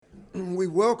We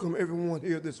welcome everyone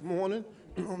here this morning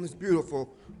on this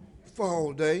beautiful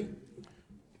fall day.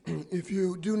 If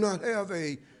you do not have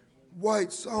a white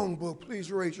songbook,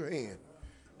 please raise your hand.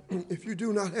 If you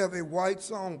do not have a white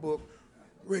songbook,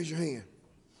 raise your hand.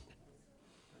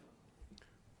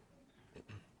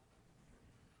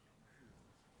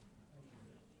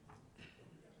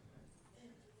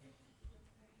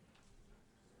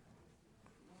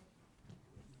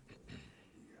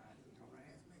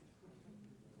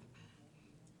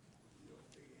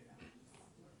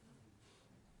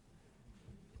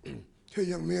 Hey,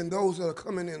 young men, those that are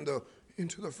coming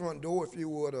into the front door, if you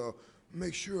would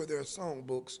make sure there are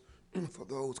songbooks for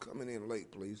those coming in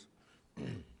late, please.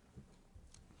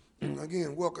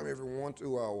 Again, welcome everyone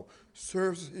to our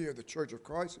service here at the Church of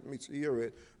Christ. It meets here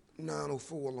at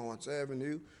 904 Lawrence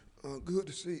Avenue. Good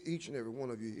to see each and every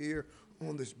one of you here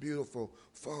on this beautiful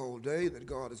fall day that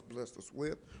God has blessed us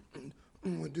with.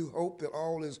 We do hope that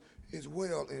all is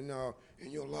well in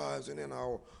your lives and in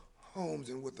our homes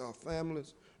and with our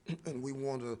families. And we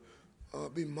want to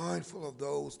be mindful of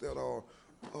those that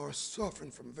are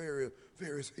suffering from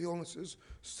various illnesses,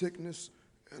 sickness,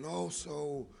 and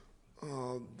also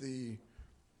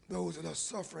those that are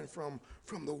suffering from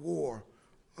the war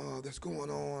that's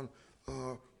going on.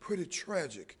 Pretty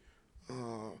tragic,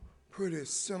 pretty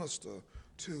sinister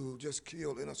to just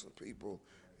kill innocent people.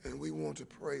 And we want to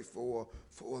pray for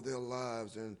their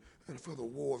lives and for the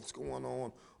war that's going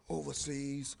on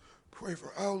overseas. Pray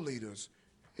for our leaders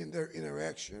in their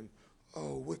interaction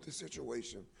with the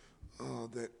situation,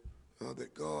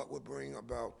 that God will bring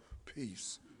about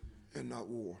peace and not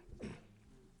war.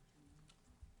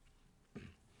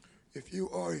 If you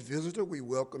are a visitor, we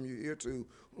welcome you here to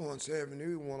Lawrence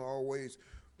Avenue. We want to always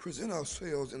present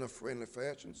ourselves in a friendly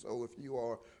fashion. So if you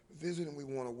are visiting, we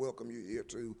want to welcome you here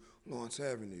to Lawrence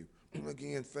Avenue. And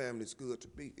again, family, it's good to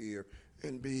be here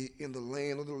and be in the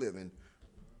land of the living.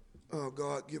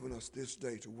 God given us this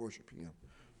day to worship him.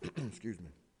 Excuse me.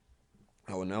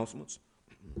 Our announcements.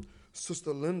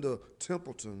 Sister Linda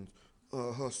Templeton,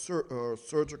 her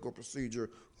surgical procedure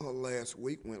last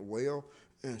week went well,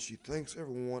 and she thanks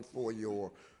everyone for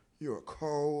your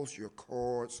calls, your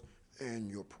cards,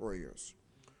 and your prayers.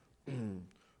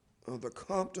 The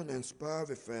Compton and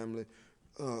Spivey family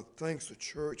thanks the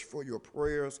church for your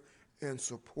prayers and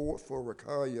support for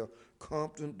Rakaya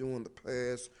Compton during the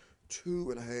past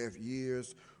 2.5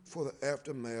 years for the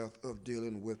aftermath of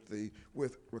dealing with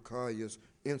Rakaya's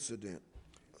incident.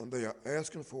 They are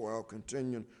asking for our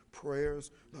continuing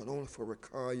prayers, not only for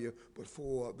Rakaya, but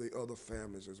for the other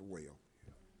families as well.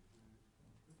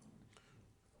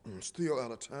 Still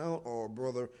out of town are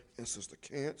brother and sister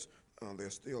Kent's. They're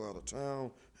still out of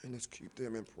town, and let's keep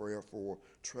them in prayer for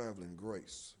traveling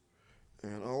grace.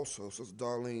 And also, Sister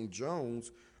Darlene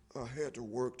Jones had to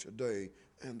work today,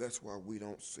 and that's why we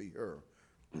don't see her.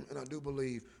 And I do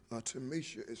believe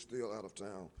Tamisha is still out of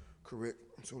town, correct?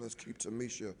 So let's keep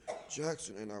Tamisha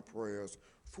Jackson in our prayers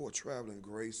for traveling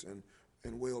grace and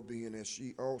well-being, as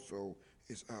she also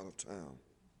is out of town.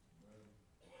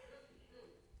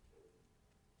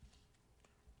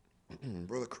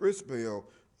 Brother Chris Bell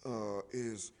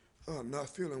is not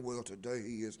feeling well today.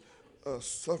 He is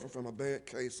suffering from a bad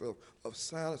case of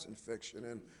sinus infection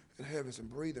and having some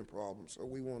breathing problems. So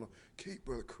we want to keep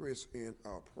Brother Chris in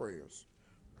our prayers.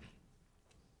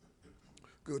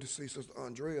 Good to see Sister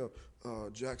Andrea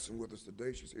Jackson with us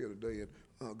today. She's here today,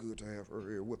 and good to have her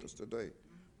here with us today.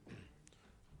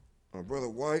 Brother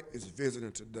White is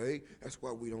visiting today. That's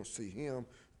why we don't see him.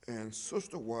 And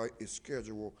Sister White is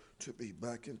scheduled to be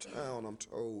back in town, I'm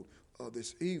told,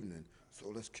 this evening. So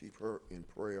let's keep her in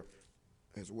prayer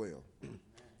as well.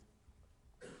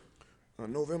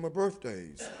 November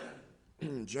birthdays.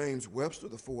 James Webster,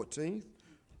 the 14th.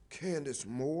 Candace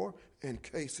Moore and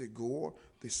Casey Gore,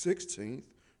 the 16th.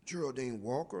 Geraldine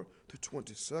Walker, the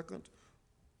 22nd.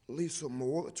 Lisa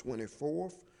Moore, the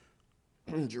 24th.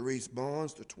 Jerice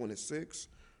Bonds, the 26th.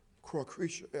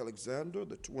 Croatia Alexander,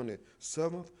 the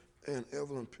 27th. And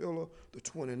Evelyn Pillar, the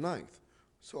 29th.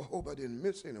 So I hope I didn't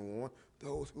miss anyone,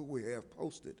 those who we have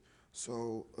posted.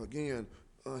 So again,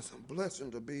 it's a blessing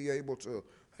to be able to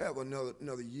have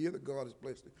another year that God has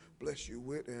blessed you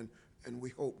with, and we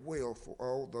hope well for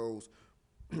all those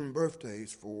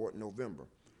birthdays for November.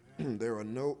 There are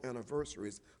no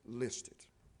anniversaries listed.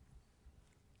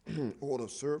 Order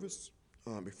of service.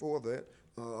 Before that,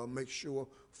 make sure,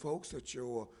 folks, that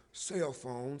your cell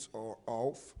phones are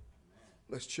off.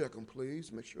 Let's check them,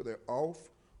 please. Make sure they're off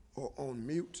or on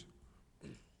mute.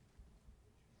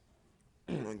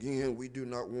 Again, we do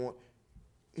not want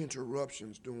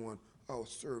interruptions during our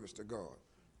service to God.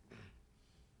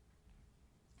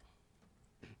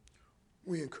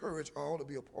 We encourage all to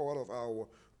be a part of our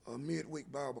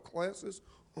midweek Bible classes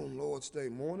on Lord's Day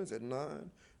mornings at 9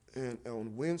 and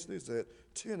on Wednesdays at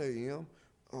 10 a.m.,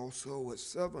 also at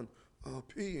 7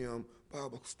 p.m.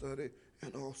 Bible study,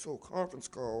 and also conference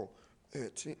call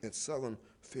at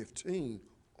 7:15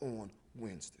 on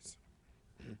Wednesdays.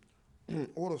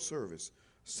 Order of service,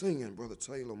 singing, Brother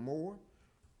Taylor Moore.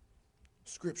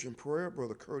 Scripture and prayer,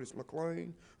 Brother Curtis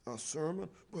McLean. Our sermon,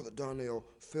 Brother Donnell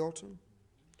Felton.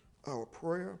 Our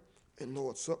prayer and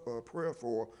Lord's Supper, prayer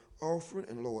for offering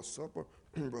and Lord's Supper,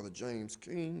 Brother James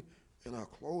King. And our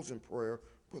closing prayer,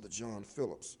 Brother John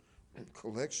Phillips. And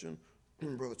collection,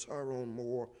 Brother Tyrone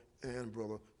Moore and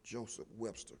Brother Joseph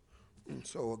Webster. And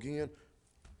so again,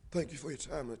 thank you for your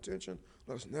time and attention.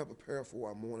 Let us now prepare for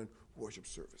our morning worship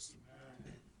service.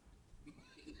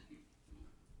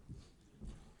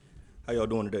 How y'all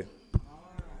doing today?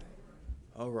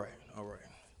 All right.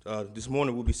 This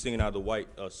morning we'll be singing out of the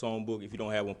white songbook. If you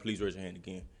don't have one, please raise your hand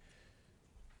again.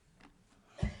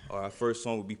 Our first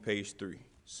song will be page 3,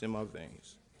 "It's in My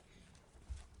Veins."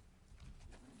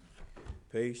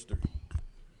 Page 3.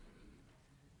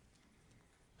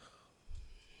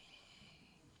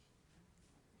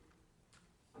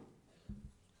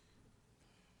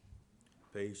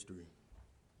 Page 3.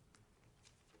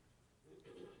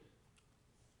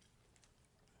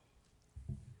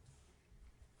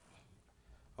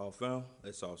 All found?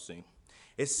 Let's all sing.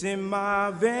 It's in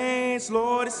my veins,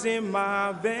 Lord, it's in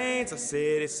my veins. I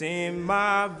said it's in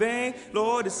my veins,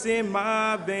 Lord, it's in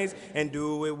my veins. And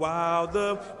do it while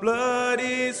the blood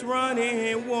is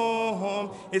running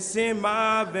warm. It's in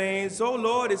my veins, oh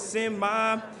Lord, it's in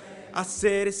my. I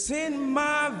said it's in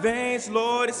my veins,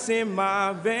 Lord, it's in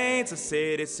my veins. I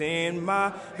said it's in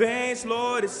my veins,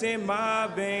 Lord, it's in my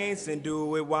veins. And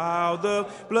do it while the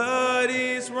blood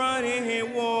is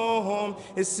running warm.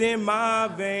 It's in my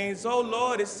veins, oh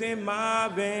Lord, it's in my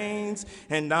veins.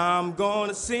 And I'm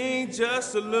gonna sing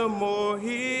just a little more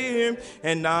here,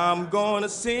 and I'm gonna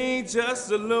sing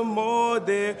just a little more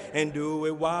there. And do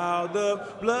it while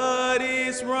the blood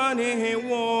is running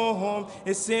warm.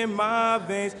 It's in my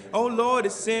veins, oh Lord,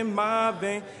 it's in my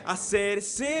veins. I said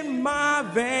it's in my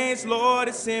veins, Lord,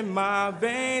 it's in my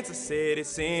veins. I said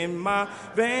it's in my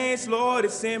veins, Lord,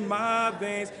 it's in my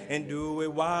veins. And do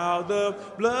it while the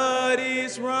blood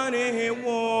is running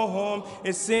warm.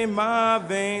 It's in my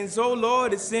veins, oh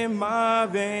Lord, it's in my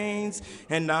veins.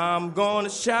 And I'm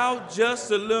gonna shout just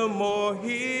a little more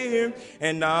here,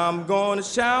 and I'm gonna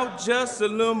shout just a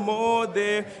little more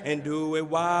there. And do it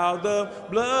while the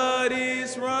blood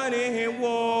is running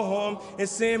warm.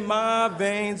 It's in my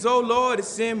veins, oh Lord,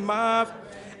 it's in my.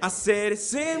 I said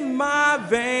it's in my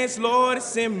veins, Lord,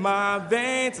 it's in my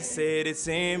veins. I said it's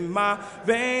in my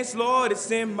veins, Lord,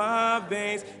 it's in my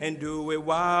veins. And do it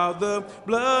while the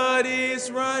blood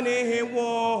is running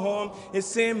warm.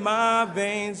 It's in my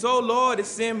veins, oh Lord,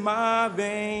 it's in my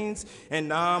veins.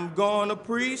 And I'm gonna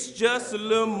preach just a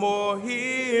little more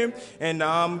here, and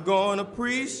I'm gonna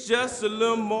preach just a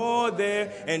little more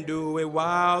there. And do it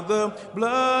while the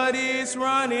blood is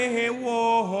running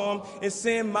warm. It's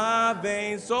in my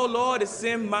veins, oh Lord, it's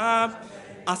in my.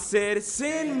 I said it's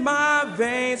in my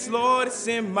veins, Lord, it's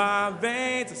in my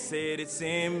veins. I said it's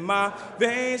in my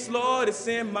veins, Lord, it's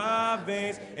in my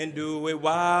veins. And do it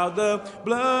while the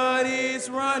blood is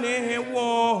running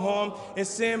warm.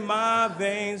 It's in my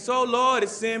veins, oh Lord,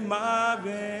 it's in my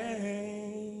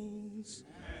veins.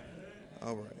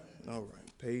 All right.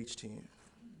 Page 10.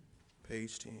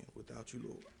 Page 10. Without you,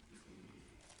 Lord.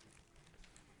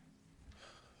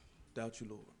 Without you,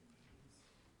 Lord.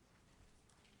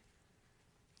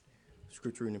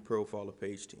 Scripture reading and profile of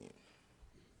page 10.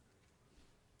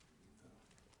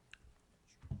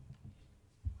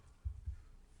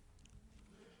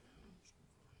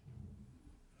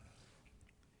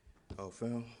 All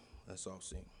found? Let's all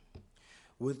sing.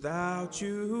 Without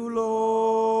you,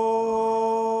 Lord,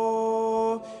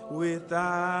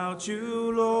 without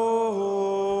you,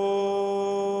 Lord,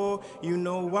 you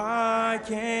know I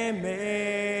can't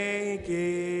make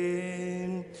it.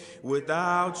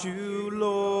 Without you,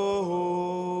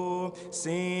 Lord,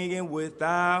 singing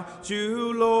without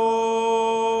you,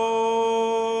 Lord,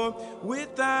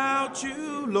 without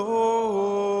you,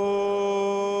 Lord,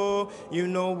 you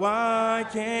know I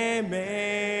can't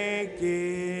make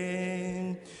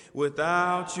it.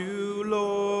 Without you,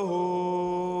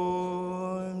 Lord.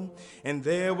 And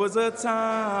there was a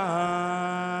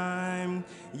time,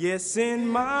 yes, in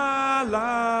my life,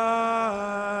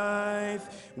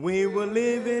 we were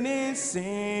living in sin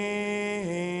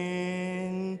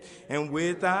and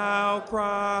without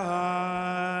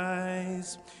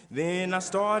Christ. Then I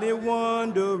started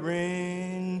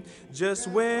wondering just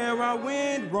where I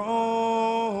went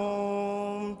wrong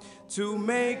to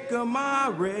make my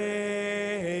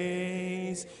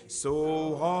race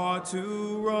so hard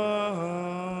to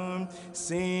run,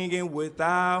 singing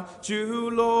without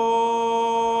you,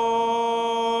 Lord,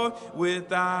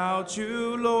 without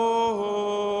you,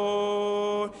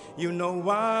 Lord, you know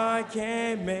I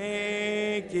can't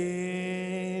make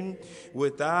it.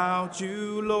 Without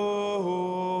you,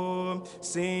 Lord,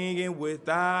 singing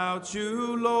without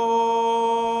you,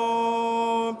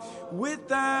 Lord,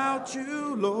 without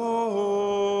you,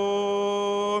 Lord,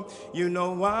 you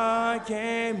know I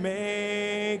can't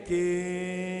make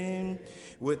it.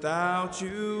 Without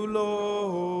you,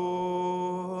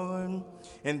 Lord.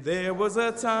 And there was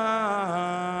a time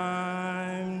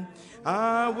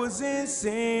I was in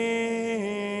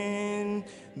sin.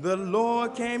 The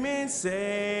Lord came and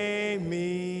saved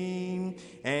me,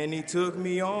 and he took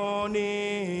me on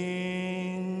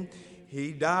in.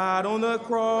 He died on the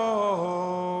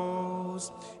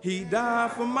cross. He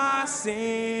died for my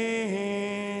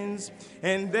sins,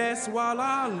 and that's why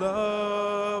I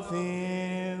love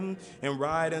him. And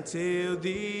right until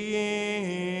the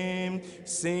end,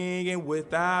 singing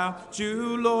without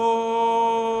you,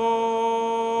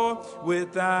 Lord,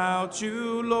 without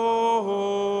you,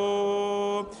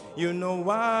 Lord, you know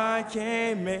I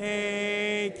can't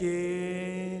make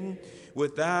it.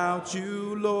 Without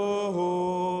you,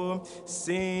 Lord,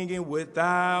 singing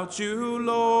without you,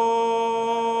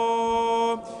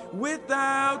 Lord,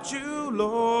 without you,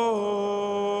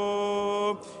 Lord,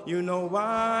 you know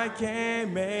I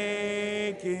can't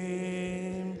make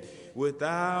it.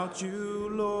 Without you,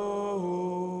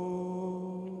 Lord.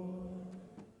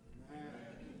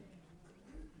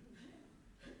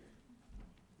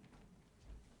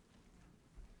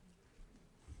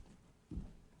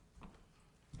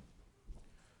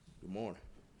 Good morning.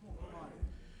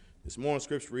 This morning's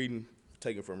scripture reading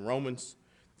taken from Romans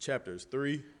chapters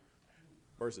 3,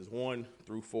 verses 1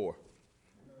 through 4.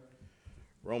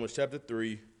 Romans chapter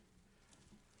 3,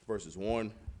 verses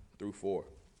 1 through 4.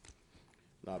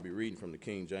 And I'll be reading from the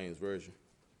King James Version.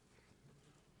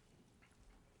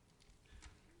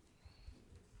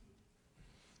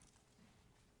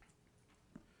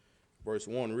 Verse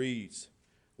 1 reads,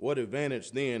 "What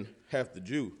advantage then hath the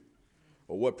Jew?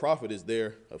 Or what profit is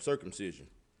there of circumcision?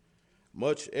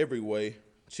 Much every way,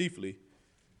 chiefly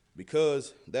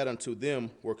because that unto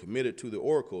them were committed to the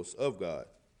oracles of God.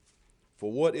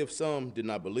 For what if some did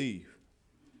not believe?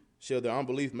 Shall their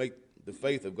unbelief make the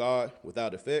faith of God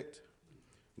without effect?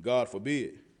 God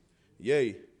forbid.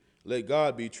 Yea, let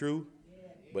God be true,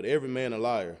 but every man a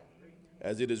liar.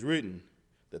 As it is written,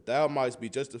 that thou mightest be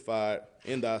justified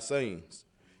in thy sayings,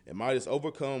 and mightest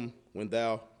overcome when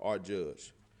thou art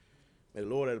judged." May the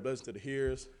Lord add a blessing to the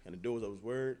hearers and the doers of his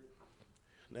word.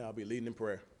 Now I'll be leading in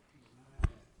prayer.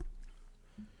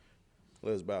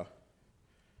 Let us bow.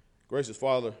 Gracious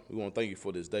Father, we want to thank you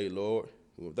for this day, Lord.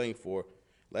 We want to thank you for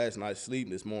last night's sleep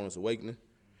and this morning's awakening.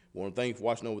 We want to thank you for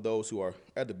watching over those who are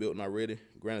at the building already.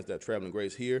 Grant us that traveling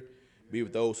grace here. Be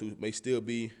with those who may still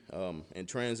be in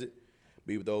transit.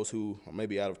 Be with those who are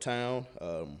maybe out of town,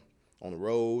 on the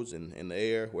roads and in the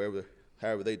air,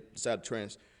 however they decide to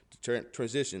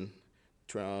transition.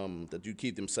 That you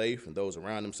keep them safe and those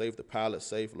around them safe, the pilots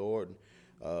safe, Lord.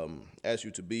 Ask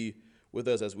you to be with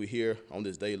us as we hear on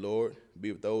this day, Lord.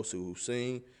 Be with those who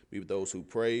sing, be with those who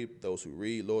pray, those who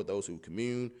read, Lord, those who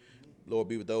commune. Lord,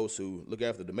 be with those who look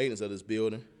after the maintenance of this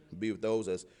building. Be with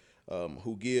those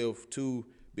who give to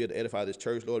be able to edify this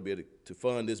church, Lord, be able to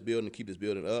fund this building, keep this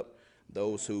building up.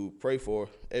 Those who pray for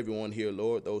everyone here,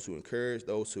 Lord, those who encourage,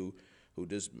 those who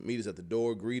just meet us at the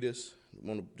door, greet us. We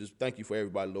want to just thank you for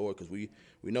everybody, Lord, because we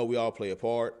know we all play a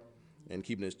part in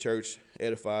keeping this church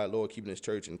edified, Lord, keeping this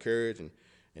church encouraged,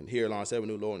 and here at Lawrence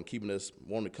Avenue, Lord, and keeping us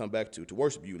wanting to come back to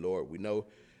worship you, Lord. We know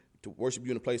to worship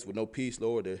you in a place with no peace,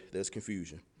 Lord, there's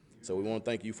confusion. So we want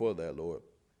to thank you for that, Lord.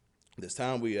 This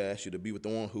time we ask you to be with the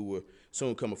one who will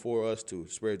soon come before us to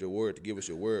spread your word, to give us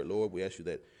your word, Lord. We ask you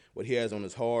that what he has on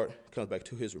his heart comes back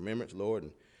to his remembrance, Lord,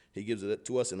 and he gives it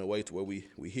to us in a way to where we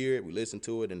hear it, we listen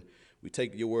to it, and we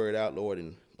take your word out, Lord,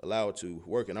 and allow it to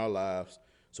work in our lives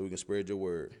so we can spread your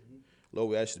word. Mm-hmm. Lord,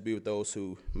 we ask you to be with those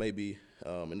who may be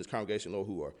in this congregation, Lord,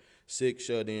 who are sick,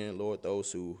 shut in, Lord,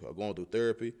 those who are going through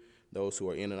therapy, those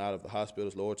who are in and out of the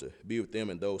hospitals, Lord, to be with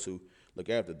them and those who look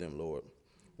after them, Lord.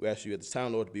 We ask you at this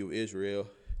time, Lord, to be with Israel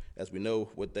as we know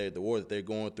what the war that they're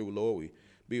going through, Lord. We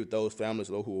be with those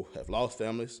families, Lord, who have lost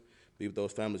families. Be with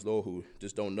those families, Lord, who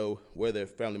just don't know where their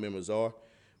family members are.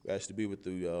 We ask you to be with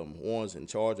the ones in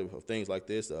charge of things like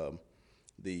this,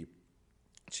 the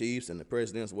chiefs and the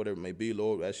presidents, whatever it may be,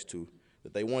 Lord, we ask you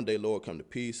that they one day, Lord, come to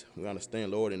peace. We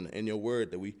understand, Lord, in your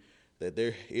word that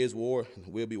there is war,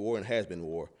 will be war, and has been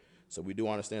war. So we do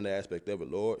understand that aspect of it,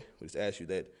 Lord. We just ask you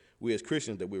that we as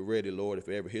Christians, that we're ready, Lord, if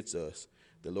it ever hits us,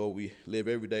 that, Lord, we live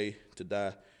every day to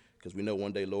die, because we know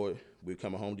one day, Lord, we're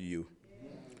coming home to you.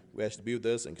 Amen. We ask you to be with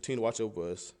us and continue to watch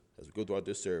over us as we go throughout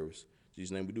this service. In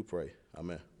Jesus' name we do pray.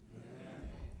 Amen.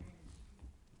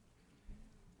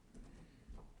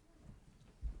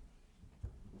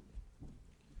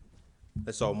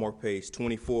 Let's all mark page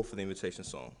 24 for the invitation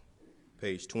song.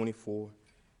 Page 24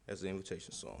 as the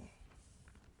invitation song.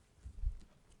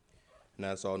 Now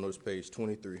let's all notice page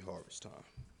 23, harvest time.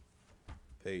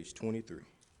 Page 23.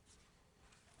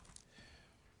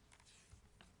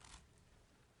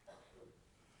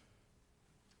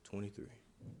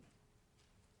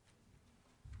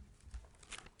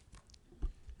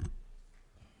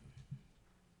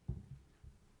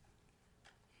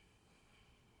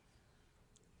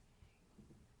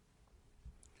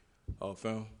 All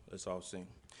found? Let's all sing.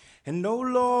 And oh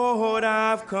Lord,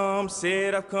 I've come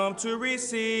to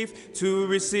receive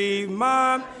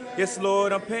mine. Yes,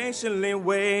 Lord, I'm patiently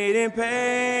waiting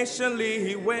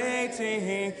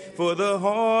for the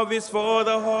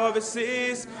harvest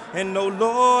is. And oh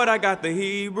Lord, I got the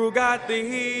Hebrew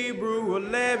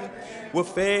 11. With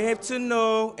faith to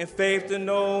know and faith to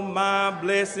know my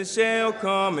blessing shall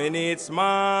come and it's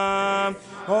mine.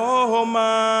 Oh,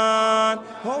 mine.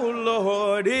 Oh,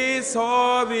 Lord, it's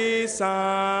harvest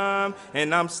time.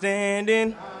 And I'm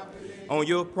standing on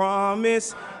your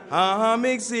promise. I'm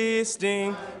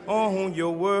existing on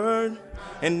your word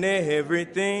and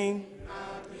everything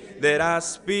that I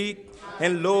speak.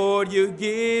 And Lord, you're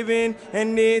giving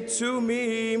and it to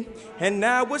me. And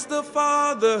now it's the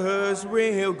Father's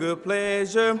real good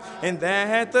pleasure, and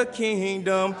that the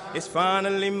kingdom is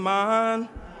finally mine.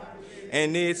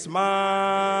 And it's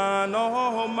mine,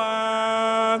 oh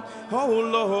mine, oh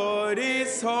Lord,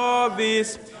 it's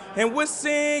harvest. And we're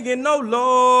singing, oh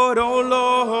Lord,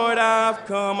 I've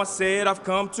come. I said I've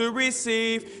come to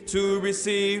receive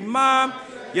mine.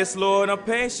 Yes, Lord, I'm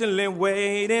patiently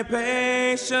waiting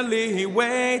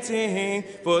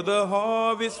for the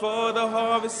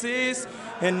harvest is.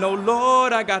 And oh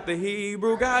Lord, I got the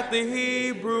Hebrew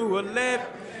 11.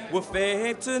 With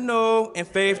faith to know and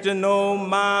faith to know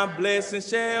my blessing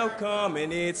shall come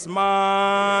and it's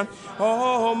mine.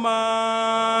 Oh,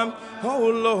 mine. Oh,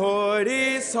 Lord,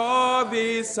 it's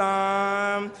harvest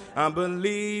time. I'm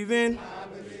believing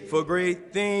for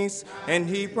great things, and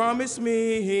he promised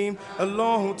me a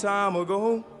long time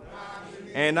ago.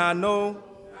 And I know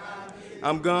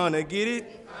I'm gonna get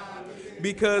it,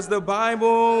 because the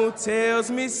Bible tells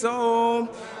me so.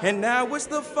 And now it's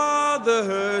the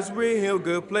Father's real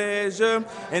good pleasure,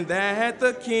 and that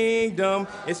the kingdom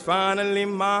is finally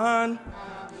mine.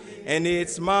 And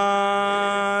it's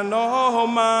mine, oh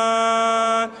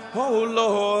mine, oh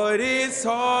Lord, it's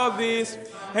harvest.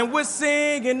 And we're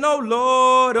singing, oh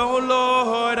Lord,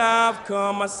 I've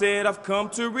come. I said I've come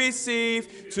to receive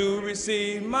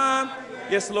mine.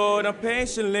 Yes, Lord, I'm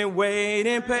patiently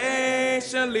waiting for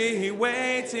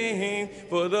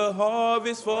the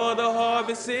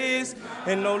harvest is.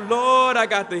 And oh Lord, I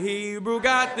got the Hebrew.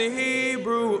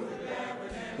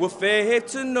 With faith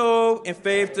to know and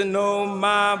faith to know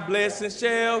my blessing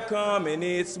shall come and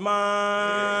it's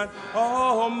mine.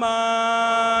 Oh,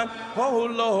 mine. Oh,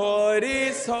 Lord,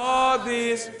 it's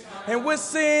harvest. And we're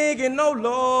singing, oh,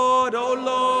 Lord,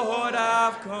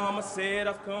 I've come. I said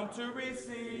I've come to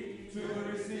receive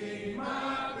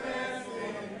my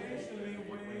blessing.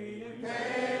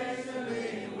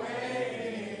 Patiently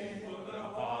waiting for the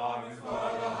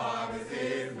harvest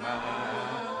is mine.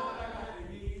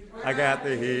 I got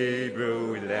the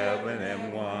Hebrew 11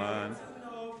 and 1.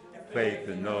 Faith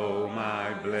to know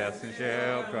my blessing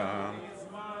shall come.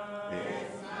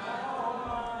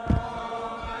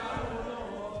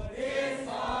 It's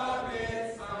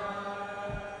harvest time.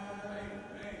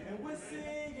 And we're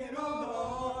singing,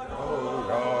 Oh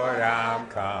Lord, I'm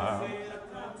come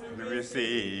to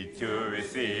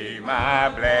receive my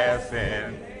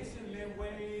blessing.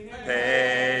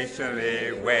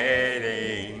 Patiently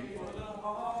waiting,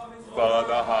 for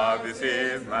the harvest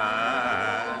is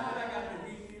mine.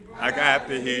 I got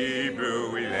the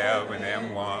Hebrew 11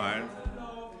 and 1.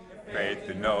 Faith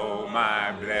to know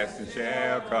my blessing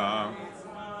shall come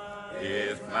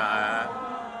is mine.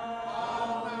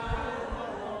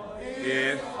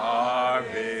 It's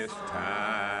harvest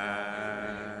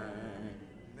time.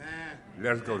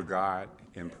 Let's go to God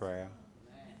in prayer.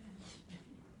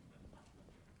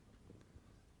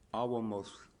 Our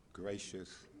most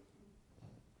gracious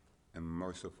and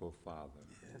merciful Father,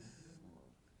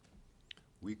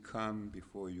 we come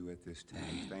before you at this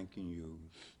time thanking you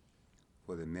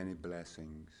for the many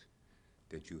blessings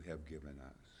that you have given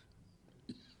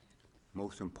us.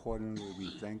 Most importantly,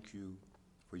 we thank you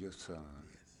for your Son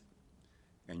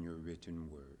and your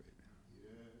written word.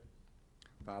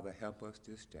 Father, help us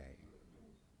this day.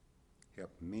 Help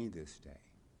me this day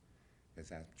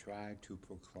as I try to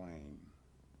proclaim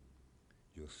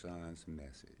your Son's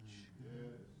message.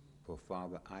 For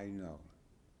Father, I know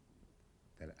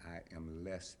that I am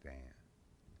less than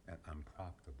an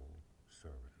unprofitable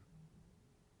servant.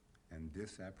 And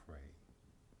this I pray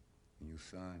in your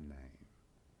Son's name.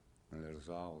 And let us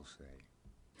all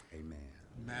say, amen.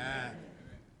 Amen.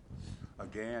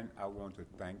 Again, I want to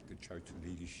thank the church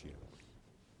leadership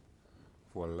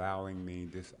for allowing me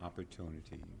this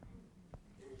opportunity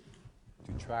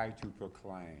to try to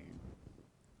proclaim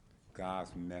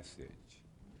God's message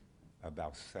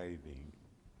about saving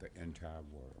the entire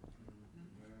world.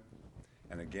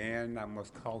 And again, I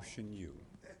must caution you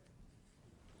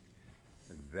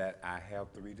that I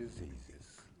have 3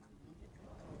 diseases.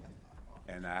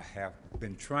 And I have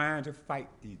been trying to fight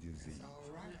these diseases.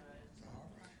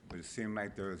 But it seems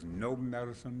like there is no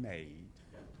medicine made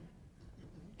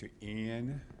to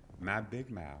end my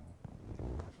big mouth,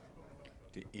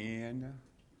 to end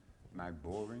my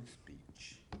boring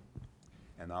speech,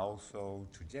 and also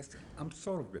to just, I'm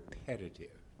sort of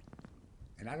repetitive,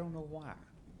 and I don't know why.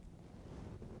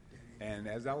 And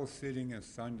as I was sitting in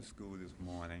Sunday school this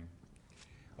morning,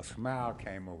 a smile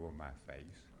came over my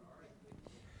face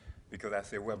because I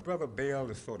said, well, Brother Bell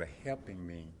is sort of helping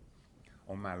me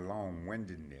on my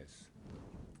long-windedness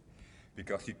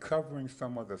because he's covering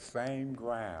some of the same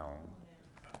ground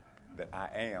that I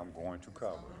am going to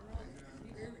cover.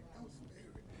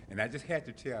 And I just had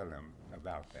to tell him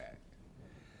about that.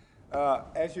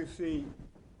 As you see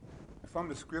from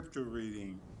the scripture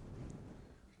reading,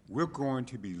 we're going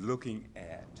to be looking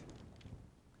at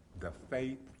the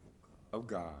faith of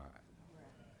God.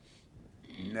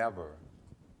 Never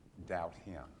doubt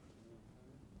him.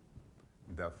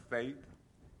 The faith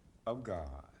of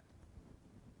God.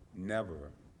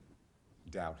 Never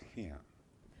doubt him.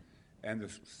 And the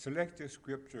selected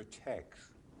scripture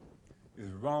text is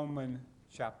Romans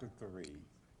chapter 3,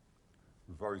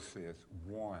 verses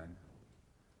 1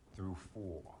 through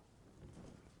 4.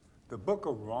 The book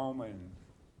of Romans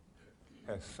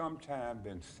has sometimes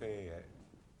been said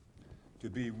to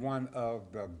be one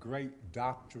of the great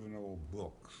doctrinal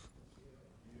books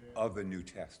of the New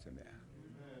Testament.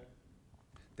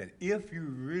 That if you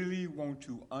really want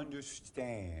to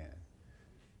understand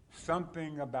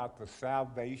something about the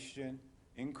salvation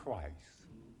in Christ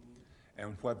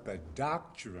and what the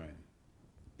doctrine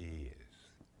is.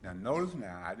 Now notice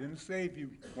now, I didn't say if you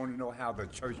want to know how the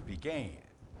church began,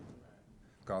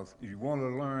 because if you want to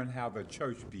learn how the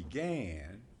church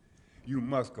began, you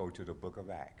must go to the book of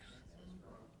Acts.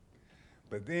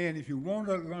 But then if you want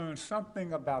to learn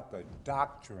something about the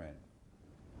doctrine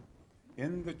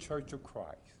in the Church of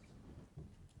Christ,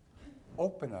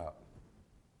 open up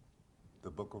the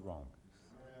book of Romans.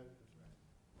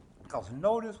 Because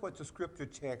notice what the scripture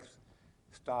text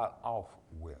start off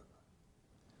with.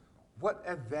 What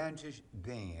advantage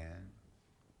then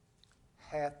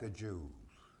hath the Jews?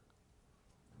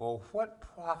 Or what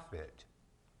profit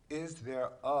is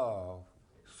there of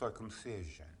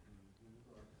circumcision?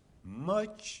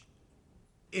 Much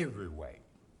every way.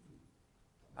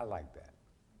 I like that.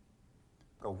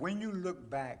 Because when you look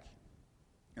back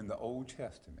in the Old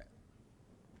Testament,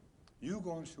 you're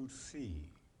going to see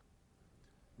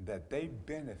that they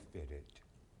benefited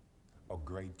a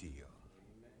great deal.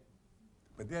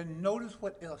 But then notice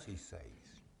what else he says.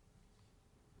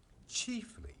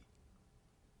 Chiefly,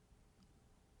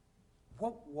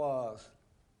 what was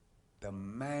the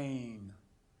main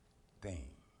thing?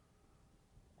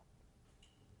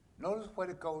 Notice what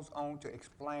it goes on to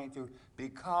explain to,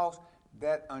 because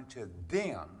that unto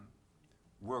them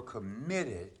were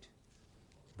committed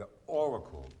the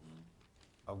oracles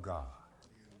of God.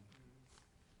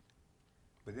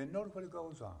 But then notice what it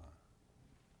goes on.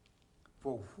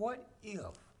 For what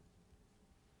if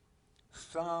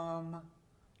some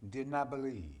did not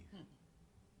believe?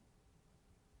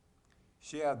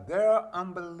 Shall their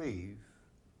unbelief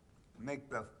make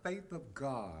the faith of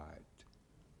God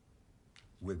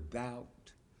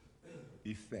without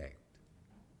effect?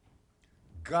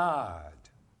 God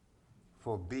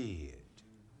forbid.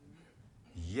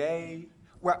 Yea,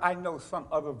 well, I know some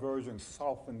other versions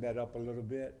soften that up a little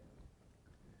bit,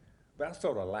 but I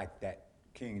sort of like that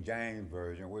King James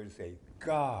version where it say,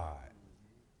 God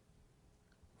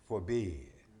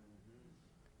forbid.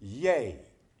 Yea,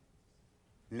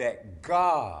 let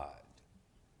God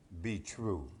be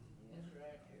true.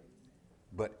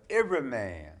 But every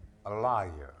man a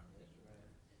liar.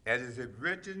 As is it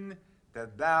written,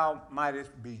 that thou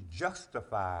mightest be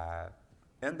justified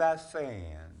in thy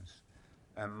sayings,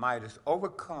 and mightest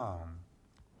overcome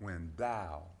when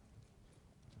thou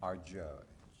art judged.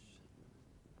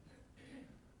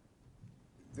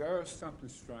 There is something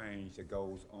strange that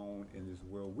goes on in this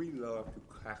world. We love to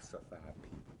classify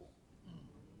people.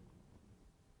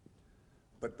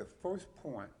 But the first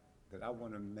point that I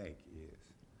want to make is,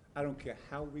 I don't care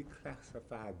how we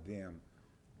classify them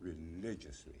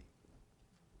religiously.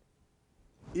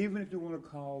 Even if you want to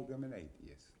call them an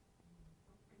atheist,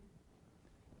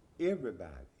 everybody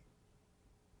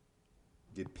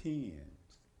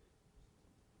depends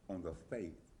on the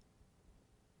faith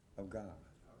of God.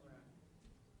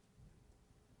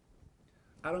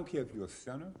 I don't care if you're a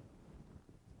sinner.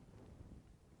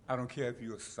 I don't care if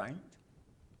you're a saint.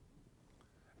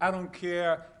 I don't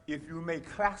care if you may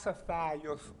classify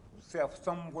yourself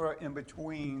somewhere in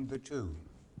between the two.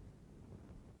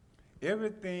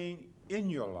 Everything in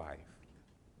your life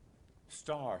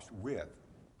starts with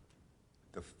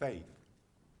the faith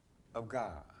of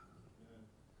God.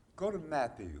 Go to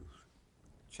Matthew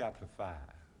chapter 5,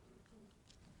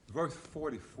 verse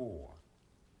 44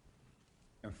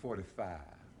 and 45,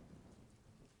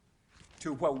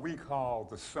 to what we call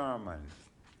the Sermon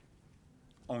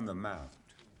on the Mount.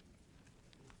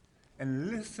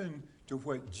 And listen to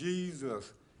what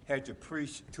Jesus had to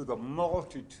preach to the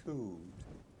multitude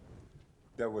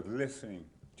that was listening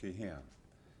to him.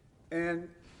 And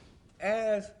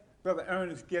as Brother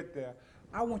Ernest get there,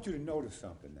 I want you to notice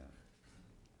something now.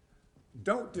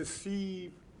 Don't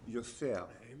deceive yourself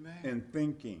in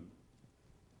thinking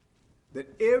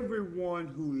that everyone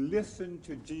who listened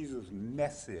to Jesus'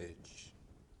 message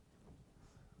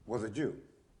was a Jew.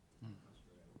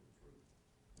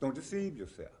 Don't deceive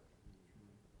yourself.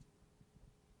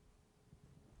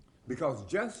 Because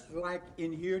just like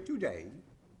in here today,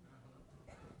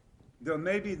 there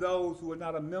may be those who are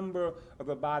not a member of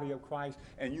the body of Christ,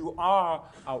 and you are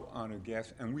our honored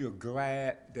guest, and we are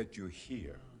glad that you're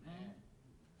here.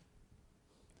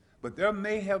 But there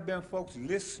may have been folks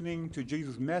listening to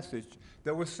Jesus' message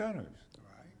that were sinners.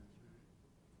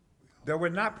 That were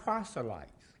not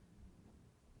proselytes.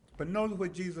 But notice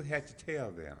what Jesus had to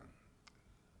tell them.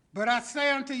 But I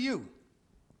say unto you,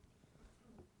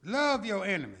 love your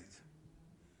enemies.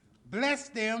 Bless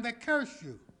them that curse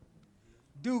you.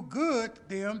 Do good to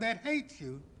them that hate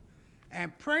you,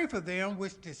 and pray for them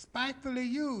which despitefully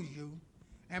use you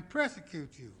and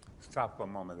persecute you. Stop for a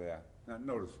moment there. Now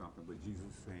notice something what Jesus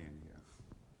is saying here.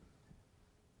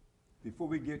 Before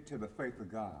we get to the faith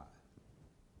of God,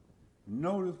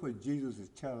 notice what Jesus is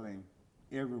telling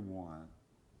everyone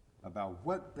about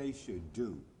what they should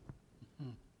do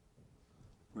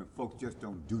when folks just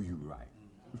don't do you right.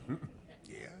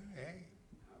 Yeah, hey.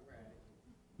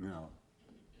 You know.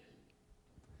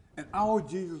 And all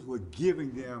Jesus was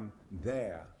giving them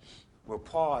there were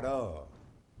part of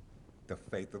the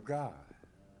faith of God.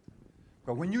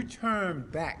 But when you turn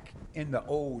back in the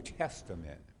Old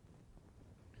Testament,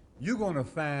 you're going to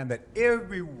find that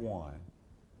everyone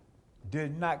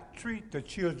did not treat the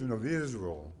children of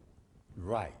Israel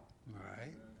right.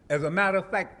 Right. As a matter of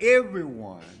fact,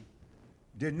 everyone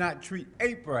did not treat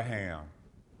Abraham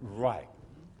right.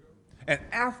 And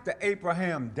after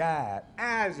Abraham died,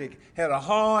 Isaac had a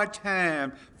hard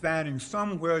time finding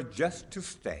somewhere just to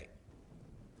stay,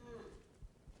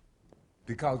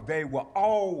 because they were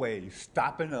always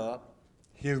stopping up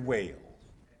his wells.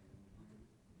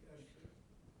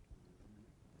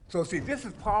 So see, this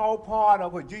is all part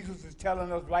of what Jesus is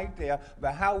telling us right there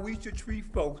about how we should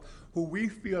treat folks who we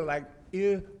feel like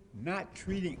is not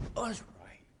treating us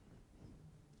right.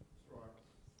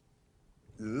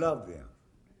 Love them.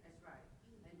 That's right.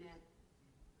 Amen.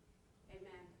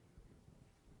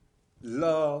 Amen.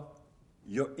 Love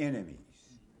your enemies.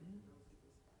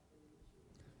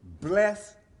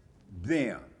 Bless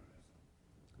them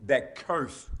that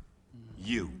curse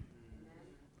you.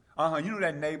 You know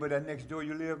that neighbor that next door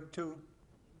you live to?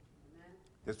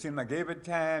 It seems like every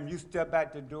time you step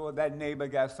out the door, that neighbor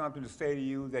got something to say to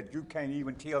you that you can't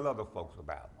even tell other folks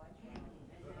about.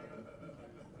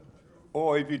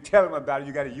 Or if you tell them about it,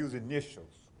 you got to use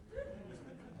initials.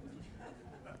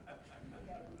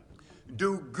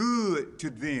 Do good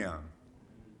to them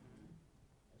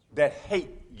that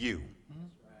hate you.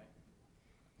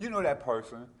 You know that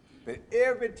person that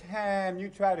every time you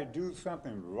try to do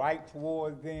something right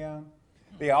toward them,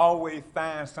 they always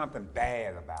find something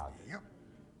bad about you. Yep.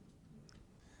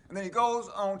 And then he goes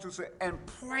on to say, and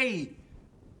pray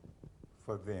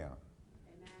for them.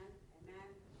 Amen. Amen.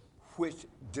 which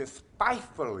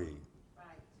despitefully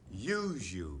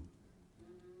use you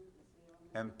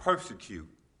and persecute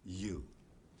you.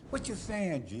 What you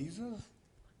saying, Jesus?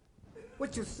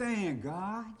 What you saying,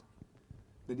 God?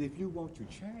 That if you want to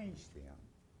change them,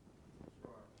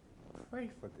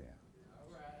 pray for them.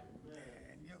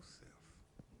 And yourself.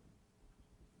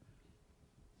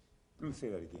 Let me say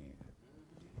that again.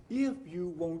 If you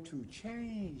want to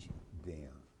change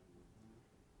them,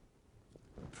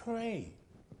 pray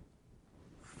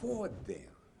for them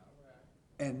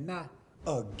and not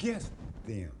against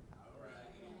them.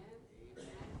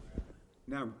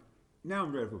 Now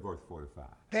I'm ready for verse 45.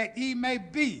 That ye may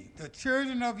be the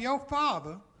children of your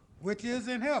Father which is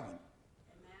in heaven.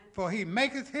 For he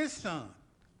maketh his sun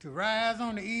to rise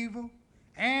on the evil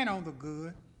and on the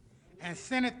good, and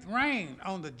sendeth rain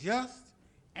on the just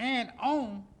and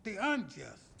on the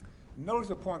unjust. Notice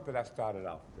the point that I started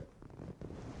off with.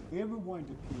 Everyone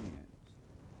depends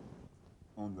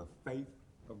on the faith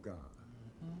of God.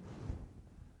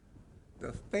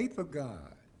 The faith of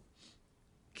God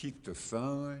keeps the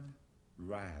sun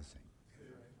rising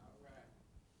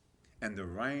and the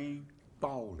rain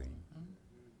falling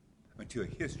until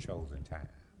his chosen time.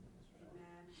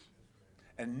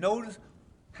 And notice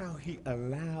how he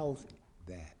allows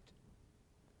that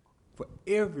for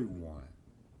everyone.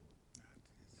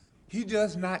 He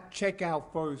does not check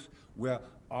out first, well,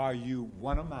 are you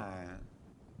one of mine?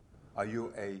 Are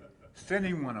you a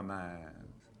sinning one of mine?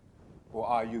 Or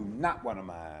are you not one of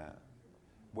mine?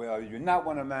 Well, you're not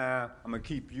one of mine, I'm going to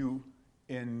keep you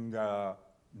in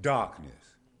darkness.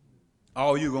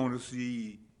 All you're going to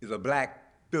see is a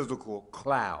black physical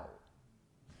cloud.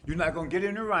 You're not going to get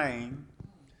in the rain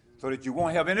so that you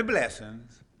won't have any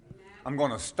blessings. I'm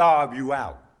going to starve you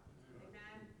out.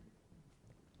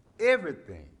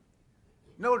 Everything.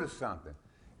 Notice something.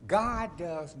 God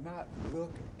does not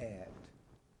look at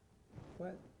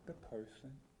what the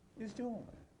person is doing.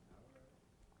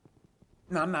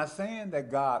 Now, I'm not saying that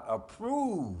God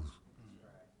approves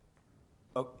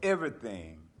of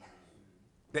everything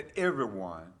that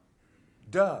everyone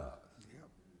does.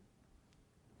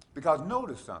 Because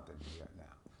notice something here now.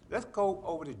 Let's go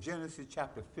over to Genesis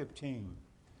chapter 15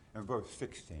 and verse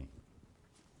 16.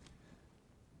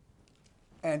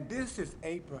 And this is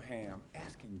Abraham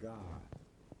asking God,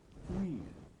 when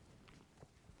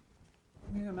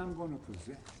am I going to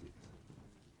possess it?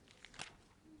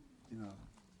 You know,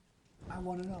 I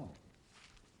want to know.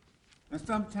 And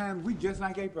sometimes we just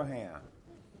like Abraham.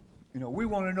 You know, we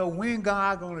want to know when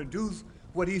God going to do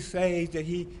what he says that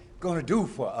he going to do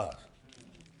for us.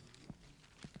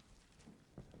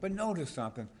 But notice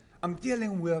something. I'm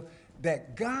dealing with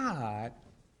that God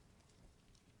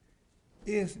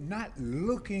is not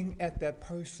looking at that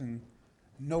person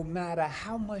no matter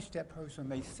how much that person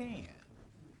may sin.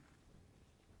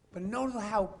 But notice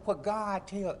how what God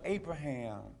tells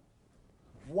Abraham,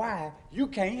 why you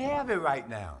can't have it right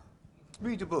now.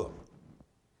 Read the book.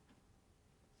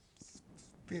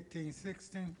 15,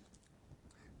 16.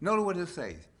 Notice what it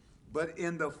says. But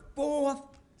in the fourth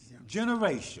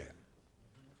generation,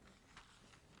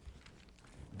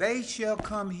 they shall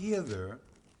come hither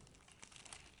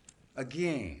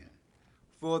again,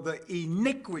 for the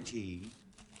iniquity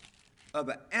of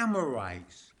the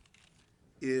Amorites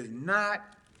is not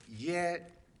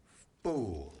yet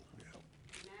full.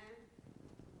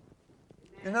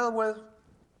 In other words,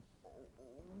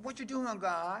 what you doing,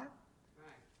 God?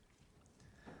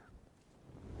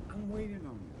 I'm waiting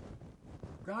on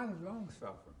you. God is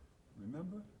long-suffering,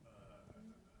 remember?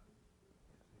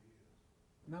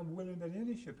 Not willing that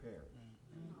any should perish.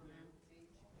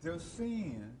 Their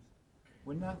sins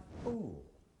were not full.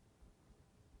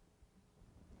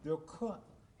 Their cup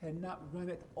had not run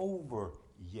it over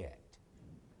yet.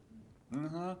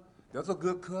 There's a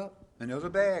good cup and there's a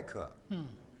bad cup.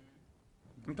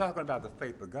 I'm talking about the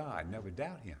faith of God. Never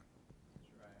doubt him.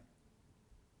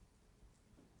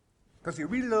 Because see,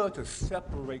 we love to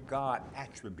separate God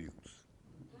attributes.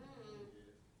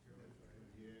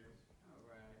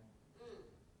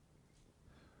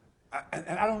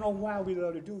 And I don't know why we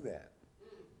love to do that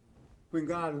when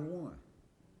God is one.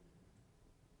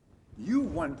 You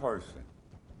one person.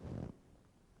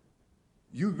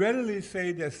 You readily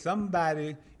say that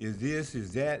somebody is this,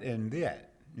 is that, and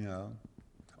that, you know.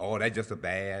 Oh, that's just a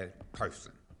bad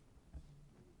person.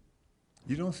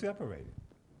 You don't separate it.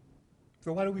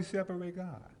 So why do we separate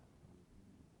God?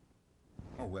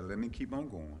 Oh, well, let me keep on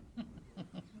going.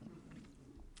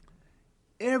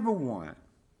 Everyone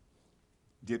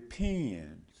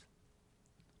depends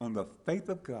on the faith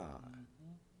of God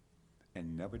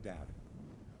and never doubt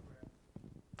it.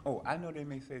 Oh, I know they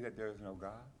may say that there is no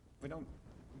God, but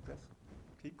let's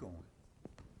keep going.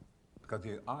 because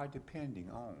they are depending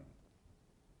on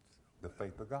the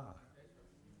faith of God.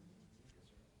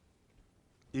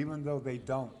 Even though they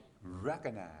don't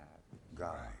recognize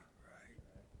God.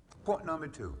 Point number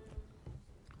 2.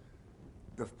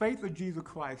 The faith of Jesus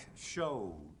Christ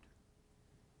showed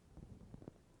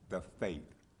the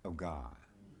faith of God.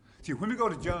 See, when we go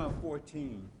to John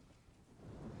 14,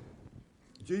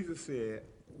 Jesus said,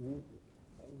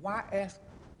 why ask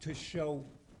to show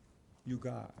you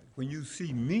God? When you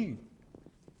see me,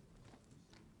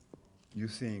 you're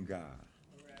seeing God.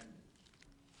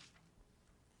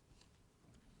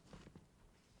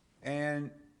 And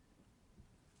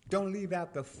don't leave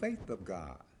out the faith of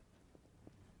God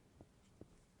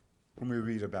when we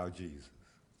read about Jesus.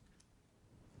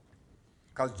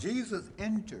 Because Jesus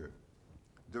entered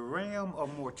the realm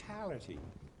of mortality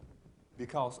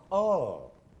because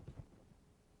of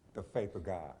the faith of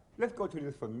God. Let's go to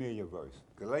this familiar verse,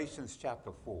 Galatians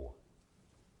chapter 4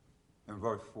 and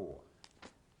verse 4.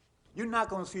 You're not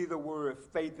going to see the word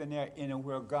faith in there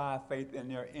anywhere, God faith in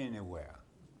there anywhere.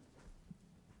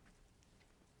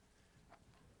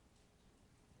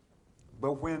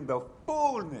 But when the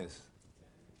fullness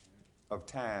of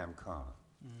time comes,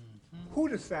 who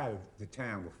decided the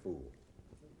time was full?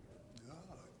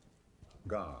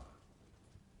 God.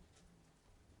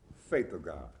 Faith of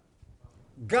God.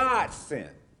 God sent.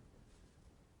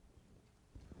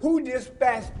 Who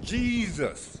dispatched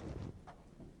Jesus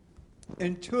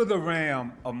into the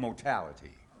realm of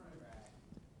mortality?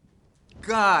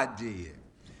 God did.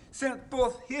 Sent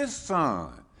forth his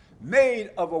son, made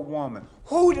of a woman.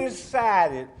 Who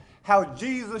decided how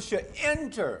Jesus should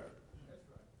enter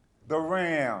the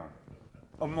realm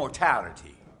of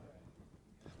mortality?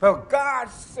 For God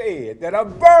said that a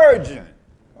virgin,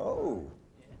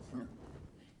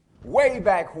 way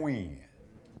back when.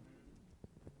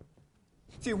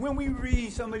 See, when we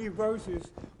read some of these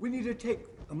verses, we need to take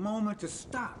a moment to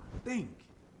stop, think.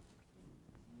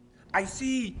 I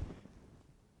see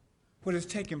what is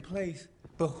taking place,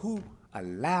 but who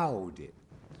allowed it?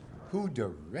 Who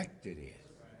directed it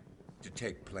to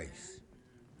take place?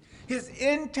 His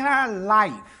entire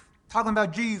life, talking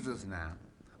about Jesus now,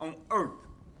 on earth,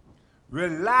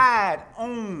 relied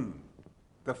on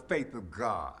the faith of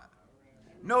God.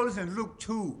 Notice in Luke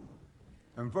 2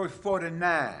 and verse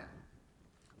 49,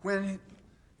 when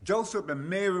Joseph and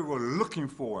Mary were looking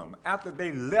for him after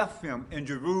they left him in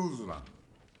Jerusalem.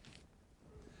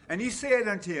 And he said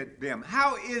unto them,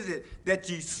 how is it that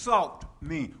ye sought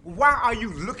me? Why are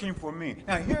you looking for me?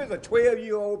 Now here's a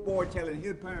 12-year-old boy telling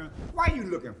his parents, why are you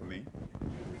looking for me?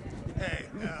 Hey,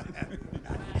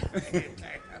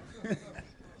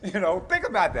 you know, think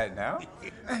about that now.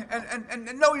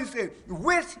 And notice it.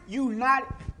 Wish you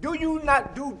not, do you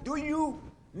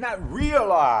not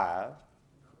realize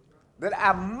that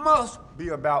I must be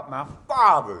about my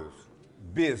Father's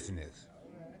business?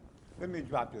 Let me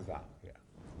drop this out here.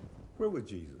 Where was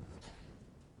Jesus?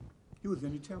 He was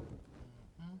in the temple.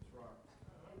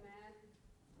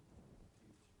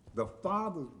 The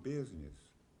Father's business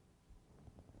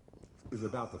is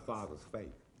about the Father's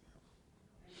faith.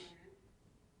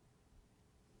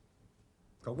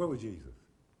 Because where was Jesus?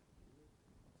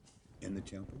 In the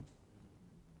temple.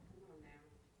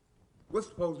 What's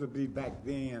supposed to be back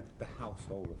then the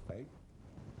household of faith?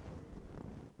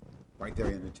 Right there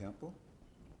in the temple.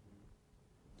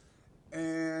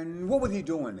 And what was he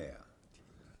doing there?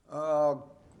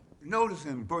 Notice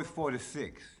in verse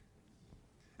 46.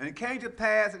 And it came to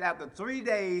pass that after 3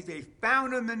 days they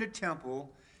found him in the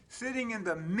temple, sitting in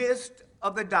the midst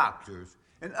of the doctors.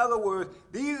 In other words,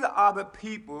 these are the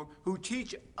people who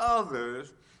teach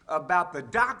others about the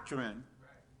doctrine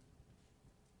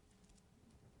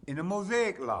in the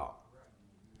Mosaic law.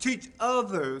 Teach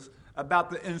others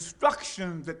about the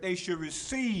instructions that they should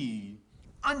receive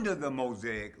under the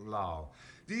Mosaic law.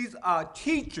 These are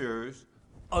teachers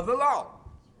of the law.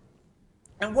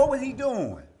 And what was he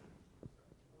doing?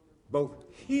 Both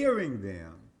hearing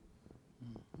them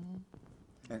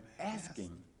and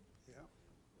asking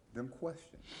them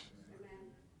questions.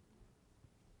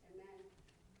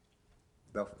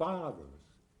 The Father's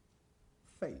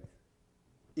faith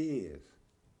is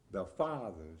the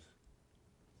Father's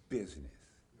business.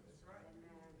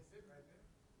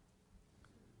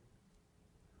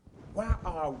 Why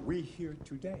are we here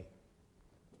today?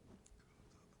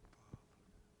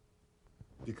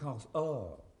 Because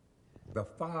of the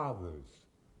Father's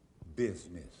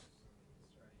business.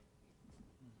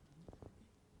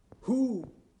 Who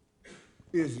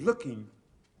is looking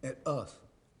at us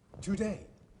today?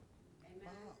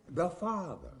 Amen. The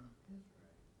Father.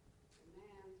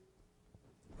 Amen.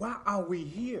 Why are we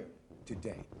here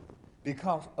today?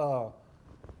 Because of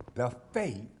the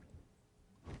faith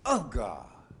of God.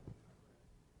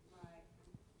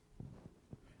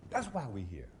 That's why we're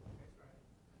here.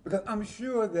 Because I'm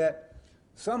sure that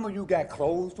some of you got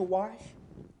clothes to wash,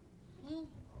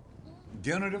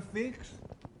 dinner to fix,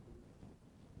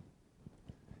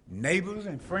 neighbors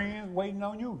and friends waiting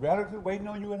on you, relatives waiting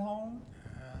on you at home.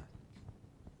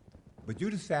 But you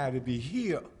decided to be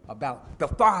here about the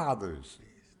Father's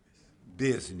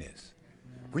business.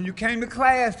 When you came to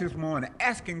class this morning,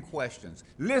 asking questions,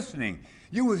 listening,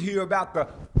 you was here about the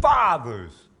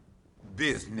Father's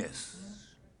business.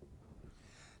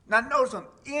 Now notice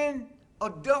in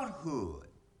adulthood,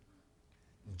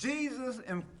 Jesus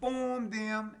informed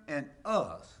them and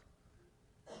us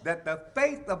that the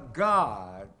faith of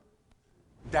God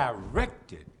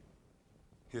directed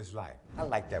his life. I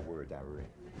like that word,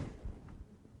 direct.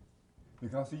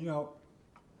 Because, you know,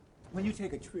 when you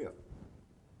take a trip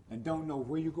and don't know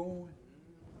where you're going,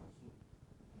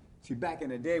 see, back in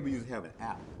the day, we used to have an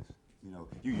atlas. You know,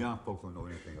 you young folks don't know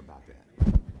anything about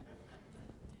that.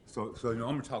 So you know,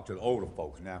 I'm going to talk to the older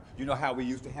folks now. You know how we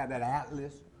used to have that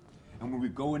atlas? And when we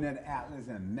go in that atlas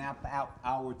and map out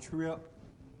our trip,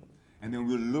 and then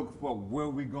we'll look for where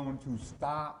we're going to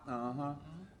stop.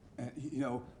 And, you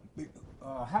know,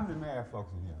 how many married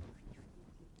folks in here?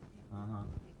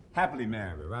 Happily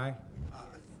married, right?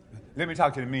 Let me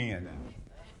talk to the men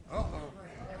now.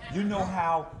 You know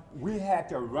how we had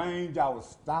to arrange our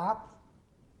stops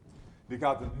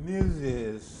because the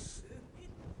missus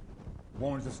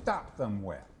wanted to stop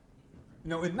somewhere.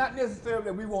 You know, it's not necessarily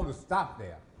that we want to stop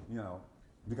there, you know,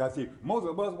 because see, most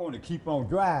of us want to keep on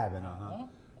driving,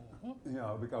 you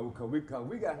know, because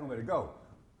we got somewhere to go.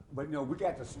 But, you know, we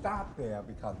got to stop there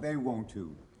because they want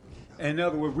to. In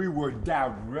other words, we were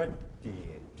directed.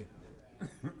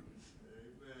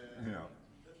 You know,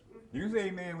 you can say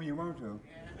amen when you want to.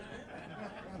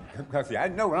 Because, see, I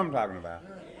know what I'm talking about.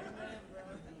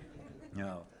 You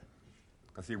know,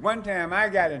 because, see, one time I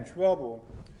got in trouble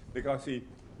because, see,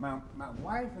 my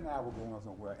wife and I were going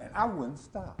somewhere, and I wouldn't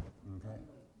stop, okay?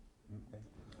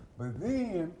 But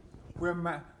then, when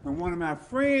one of my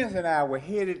friends and I were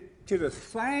headed to the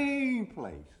same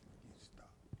place,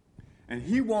 and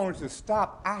he wanted to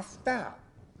stop, I stopped,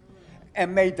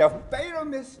 and made the fatal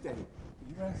mistake.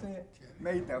 You know what I said?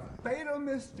 Made the fatal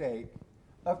mistake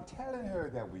of telling her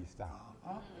that we stopped.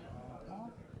 Oh,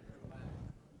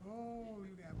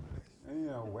 you got blessed. And, you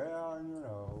know, well, you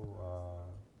know,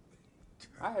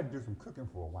 I had to do some cooking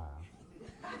for a while.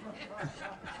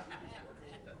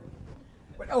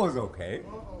 But that was okay.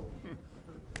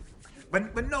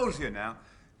 But notice here now.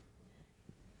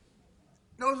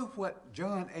 Notice what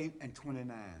John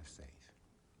 8:29 says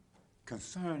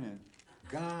concerning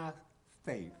God's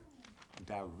faith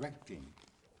directing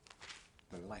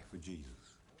the life of Jesus.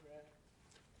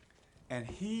 And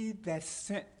he that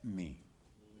sent me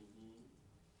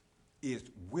is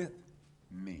with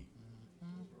me.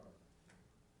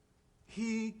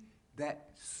 He that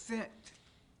sent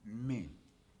me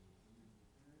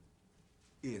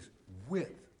is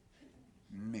with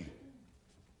me.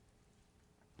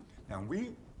 Now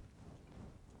we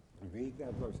read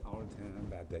that verse all the time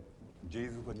about that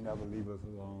Jesus would never leave us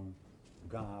alone.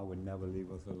 God would never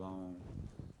leave us alone.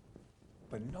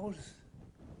 But notice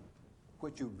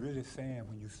what you're really saying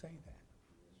when you say that.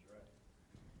 That's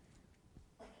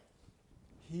right.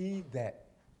 He that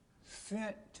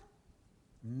sent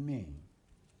me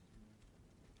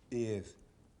is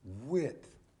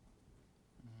with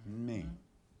me.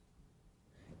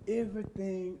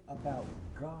 Everything about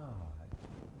God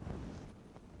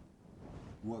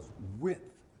was with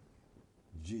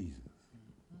Jesus.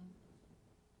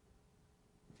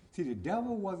 See, the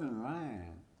devil wasn't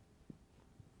lying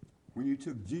when you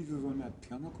took Jesus on that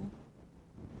pinnacle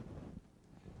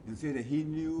and said that he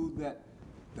knew that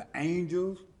the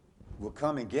angels would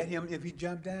come and get him if he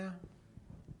jumped down.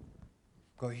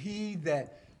 Because he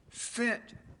that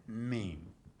sent me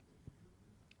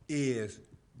is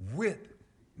with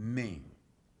me.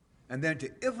 And then to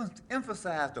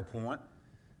emphasize the point,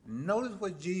 notice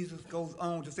what Jesus goes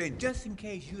on to say, just in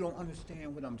case you don't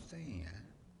understand what I'm saying.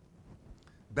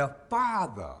 The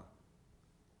Father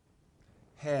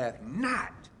has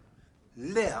not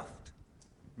left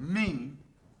me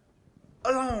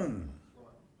alone.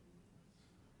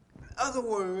 In other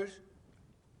words,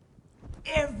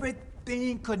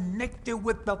 everything connected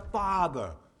with the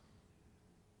Father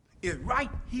is right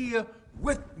here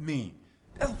with me.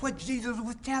 That's what Jesus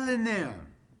was telling them.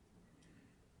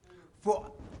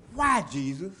 For why,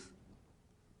 Jesus?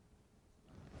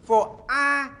 For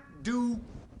I do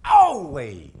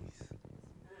always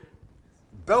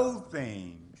those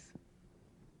things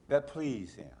that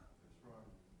please him.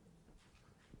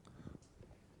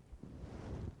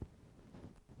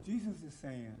 Jesus is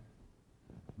saying,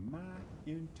 my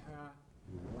entire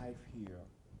life here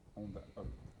on the earth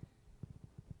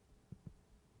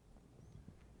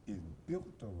is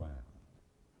built around,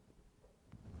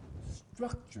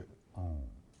 structured on,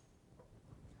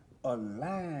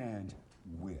 aligned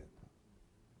with,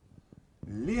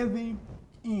 living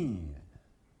in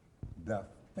the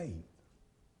faith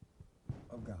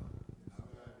of God.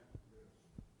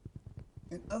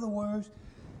 In other words,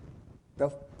 the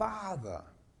Father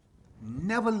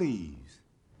never leaves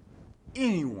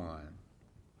anyone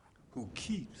who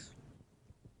keeps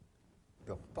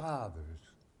the Father's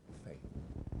faith.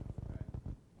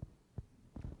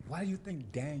 Why do you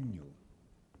think Daniel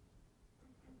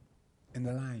in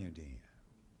the lion den,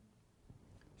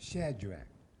 Shadrach,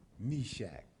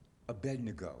 Meshach,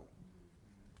 Abednego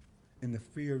in the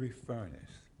fiery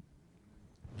furnace,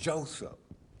 Joseph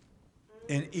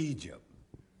in Egypt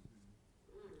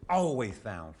always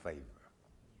found favor?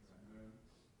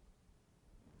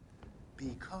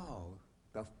 Because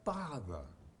the Father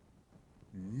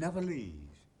never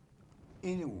leaves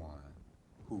anyone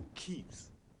who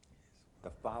keeps the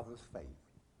Father's faith.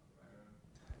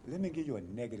 Let me give you a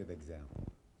negative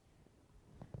example.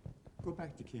 Go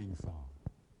back to King Saul.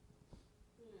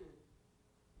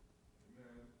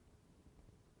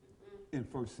 In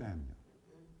 1 Samuel.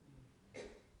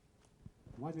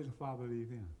 Why did the Father leave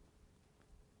him?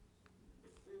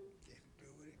 Didn't do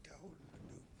what he told him to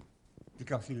do.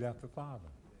 Because he left the Father.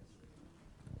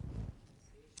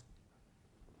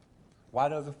 Why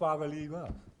does the Father leave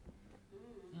us?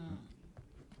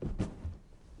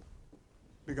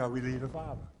 Because we leave the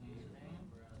Father.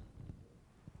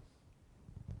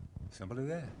 Simple as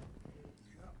that.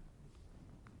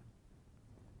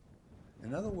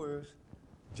 In other words,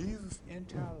 Jesus'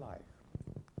 entire life,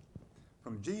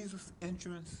 from Jesus'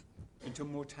 entrance into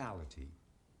mortality,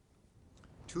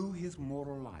 to his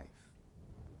mortal life,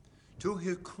 to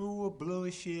his cruel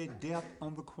bloodshed death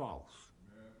on the cross,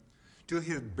 to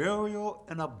his burial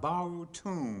in a borrowed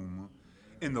tomb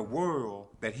in the world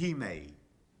that he made.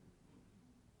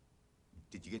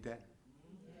 Did you get that?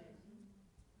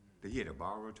 That he had a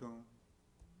borrowed tomb?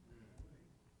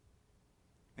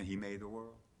 And he made the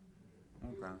world?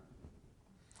 Okay.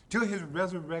 To his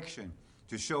resurrection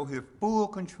to show his full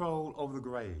control over the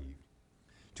grave.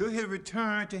 To his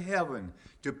return to heaven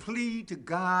to plead to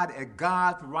God at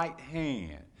God's right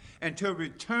hand. And to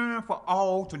return for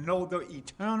all to know their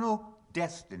eternal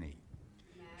destiny.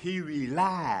 He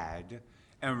relied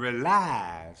and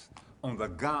relies on the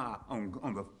God,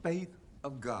 on the faith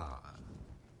of God.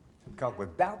 Because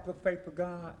without the faith of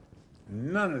God,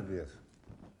 none of this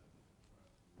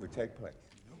would take place.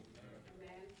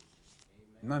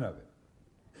 None of it.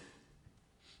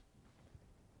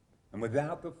 And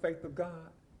without the faith of God,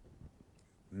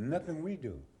 nothing we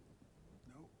do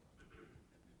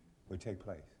would take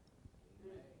place.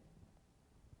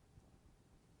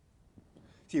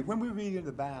 See, when we read in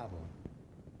the Bible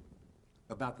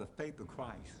about the faith of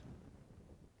Christ,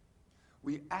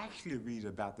 we actually read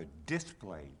about the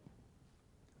display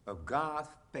of God's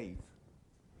faith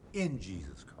in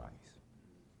Jesus Christ.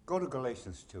 Go to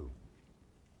Galatians 2.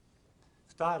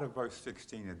 Start at verse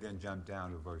 16 and then jump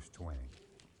down to verse 20.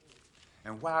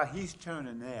 And while he's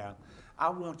turning there, I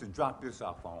want to drop this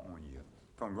off on you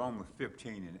from Romans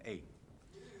 15 and 8.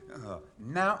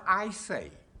 Now I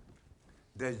say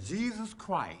that Jesus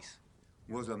Christ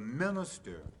was a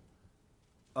minister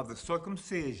of the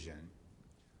circumcision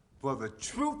for the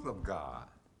truth of God,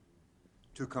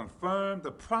 to confirm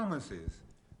the promises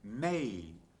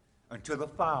made unto the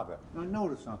Father. Now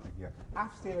notice something here.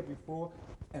 I've said before,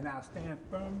 and I stand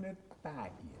firmly by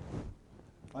it.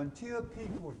 Until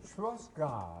people trust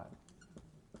God,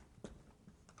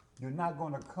 you're not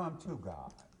going to come to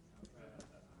God.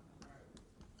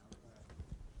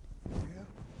 Yeah.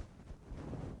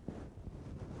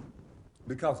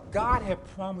 Because God had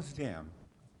promised them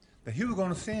that he was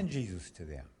going to send Jesus to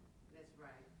them. That's right.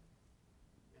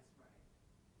 That's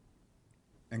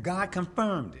right. And God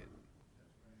confirmed it.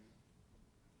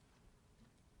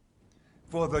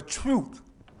 For the truth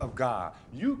of God.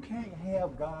 You can't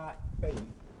have God's faith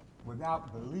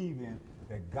without believing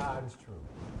that God is true.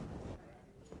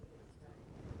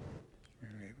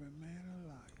 Every man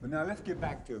alive. But now let's get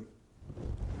back to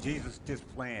Jesus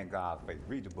displaying God's faith.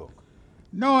 Read the book.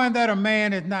 Knowing that a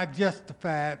man is not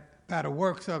justified by the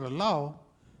works of the law,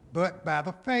 but by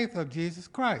the faith of Jesus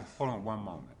Christ. Hold on one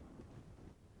moment.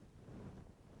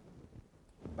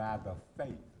 By the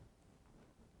faith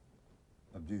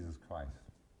of Jesus Christ.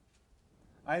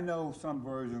 I know some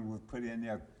versions would put in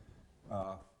there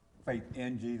faith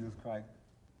in Jesus Christ,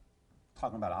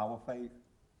 talking about our faith.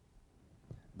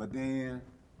 But then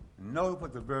Notice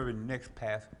what the very next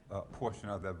portion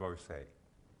of that verse say.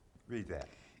 Read that.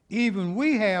 Even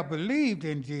we have believed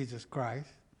in Jesus Christ,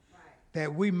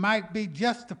 that we might be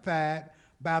justified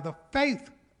by the faith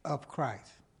of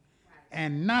Christ,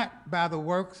 and not by the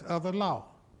works of the law.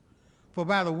 For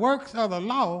by the works of the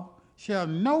law shall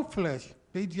no flesh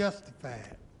be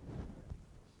justified.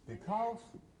 Because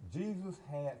Jesus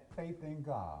had faith in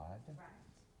God,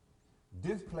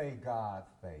 displayed God's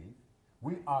faith,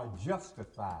 we are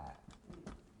justified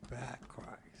By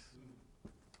Christ.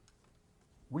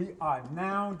 We are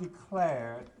now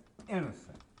declared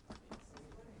innocent.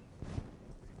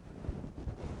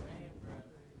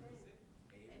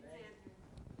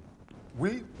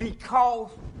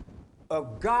 Because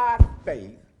of God's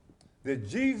faith that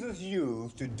Jesus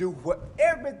used to do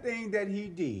everything that he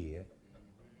did,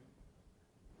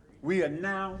 we are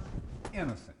now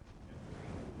innocent.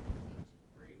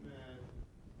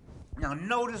 Now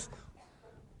notice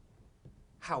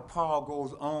how Paul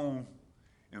goes on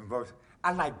in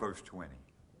I like verse 20.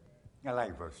 I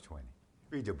like verse 20.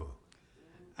 Read the book.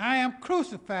 I am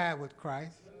crucified with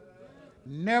Christ.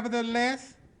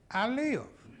 Nevertheless, I live.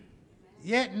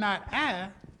 Yet not I,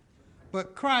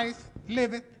 but Christ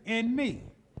liveth in me.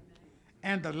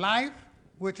 And the life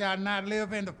which I now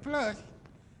live in the flesh,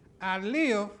 I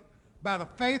live by the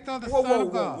faith of the Son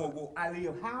of God. Whoa. I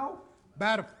live how?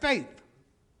 By the faith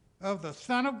of the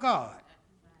Son of God,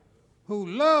 who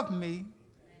loved me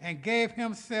and gave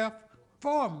himself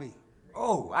for me.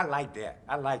 Oh, I like that.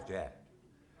 I like that.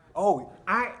 Oh,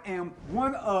 I am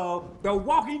one of the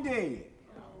walking dead.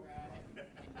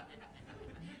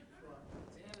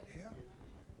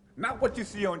 Not what you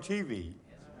see on TV,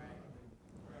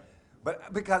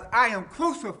 but because I am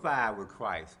crucified with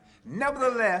Christ.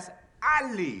 Nevertheless,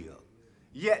 I live,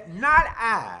 yet not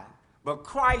I, but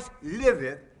Christ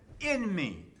liveth in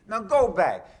me. Now go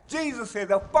back. Jesus said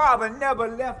the Father never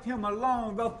left him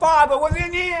alone. The Father was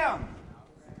in him.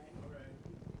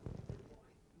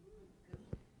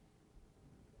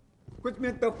 Which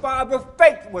meant the Father's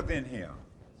faith was in him.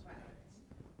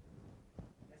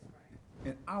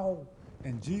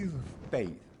 And Jesus'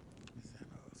 faith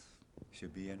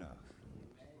should be in us.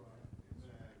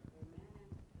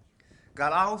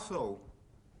 God also,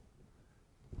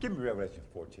 give me Revelation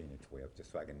 14 and 12,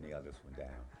 just so I can nail this one down.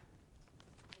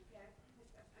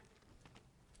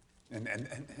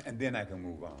 And then I can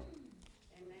move on.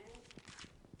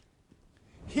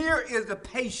 Here is the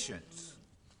patience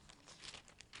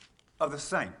of the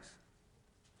saints.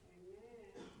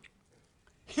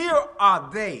 Here are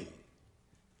they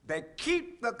that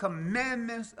keep the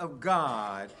commandments of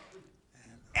God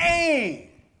and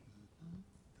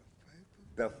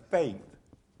the faith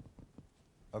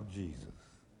of Jesus.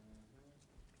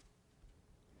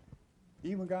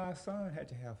 Even God's Son had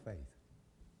to have faith.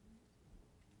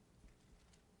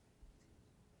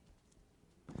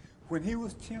 When he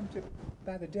was tempted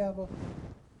by the devil,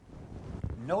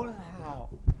 notice how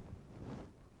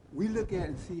we look at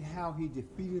and see how he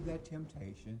defeated that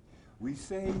temptation. We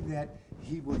say that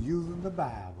he was using the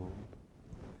Bible,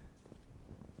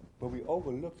 but we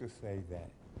overlook to say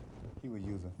that he was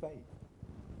using faith.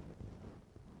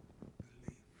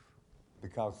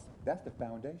 Because that's the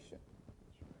foundation.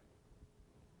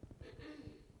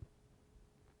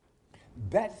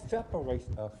 That separates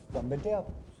us from the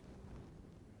devils.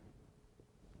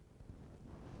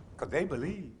 Because they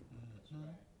believe.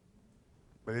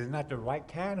 But it's not the right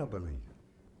kind of belief.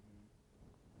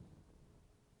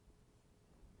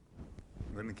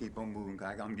 Let me keep on moving,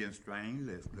 because I'm getting strained.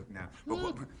 Let's look now.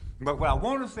 But what I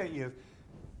want to say is,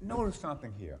 notice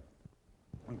something here.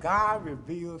 When God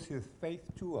reveals his faith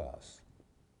to us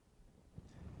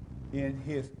in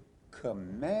his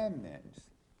commandments,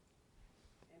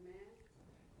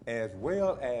 as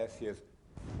well as his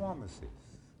promises.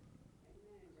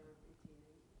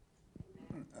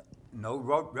 No,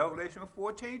 Revelation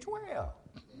 14:12.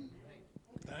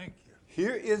 Thank you.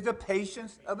 Here is the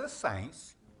patience of the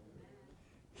saints.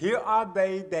 Here are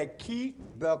they that keep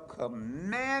the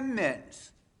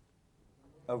commandments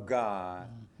of God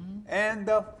and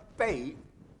the faith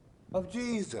of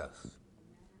Jesus.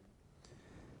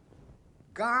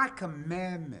 God's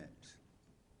commandments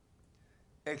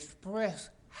express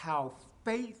how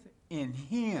faith in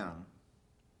him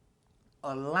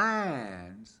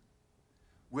aligns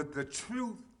with the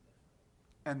truth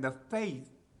and the faith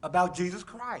about Jesus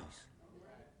Christ.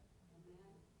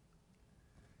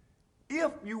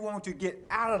 If you want to get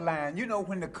out of line, you know,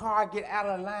 when the car get out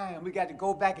of line, we got to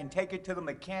go back and take it to the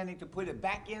mechanic to put it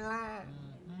back in line.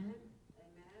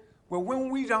 Well, when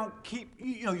we don't keep,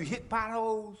 you know, you hit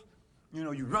potholes, you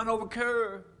know, you run over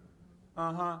curb,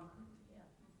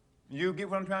 You get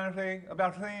what I'm trying to say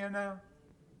about sin now?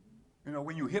 You know,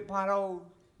 when you hit potholes,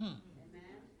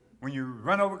 when you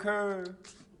run over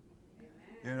curves,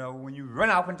 you know, when you run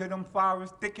off into them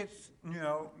forest thickets, you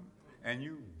know, and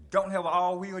you don't have an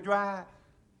all-wheel drive.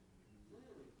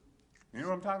 You know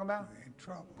what I'm talking about? In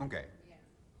trouble. Okay.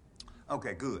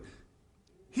 Okay, good.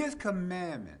 His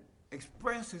commandment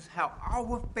expresses how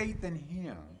our faith in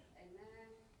him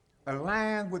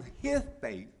aligns with his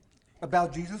faith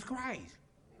about Jesus Christ.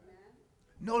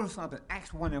 Notice something,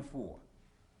 Acts 1 and 4.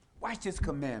 Watch this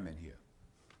commandment here.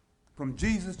 From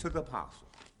Jesus to the apostle.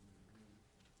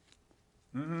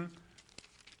 And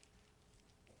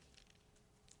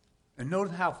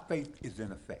notice how faith is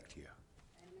in effect here.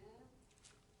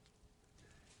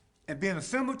 And being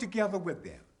assembled together with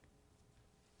them,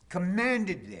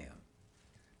 commanded them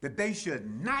that they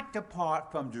should not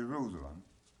depart from Jerusalem,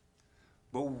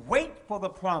 but wait for the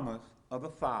promise of the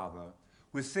Father,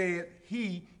 which said,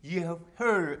 ye have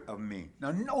heard of me.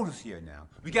 Now notice here now,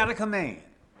 we got a command.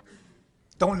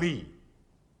 Don't leave.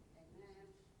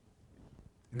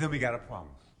 And then we got a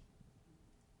promise.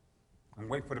 And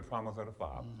wait for the promise of the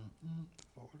Father.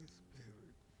 Holy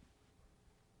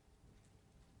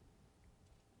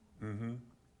Spirit.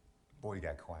 Boy, you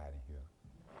got quiet in here.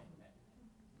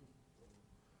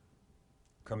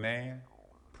 Command,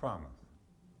 promise.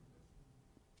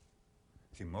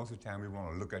 See, most of the time we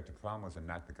want to look at the promise and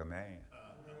not the command.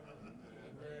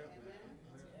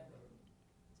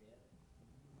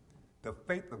 The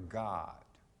faith of God.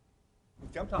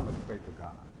 See, I'm talking about the faith of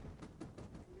God.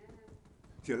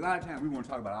 See, a lot of times we want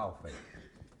to talk about our faith.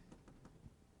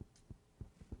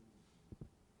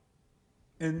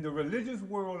 In the religious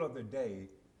world of the day,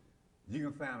 you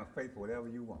can find a faith for whatever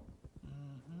you want.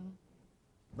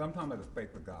 But I'm talking about the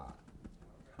faith of God.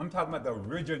 I'm talking about the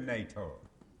originator.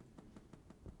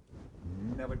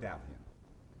 Never doubt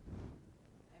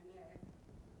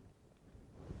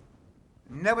him.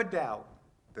 Never doubt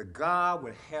that God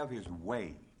would have his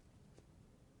way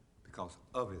because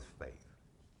of his faith.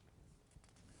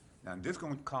 Now, this is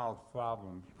going to cause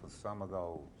problems for some of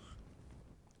those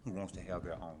who wants to have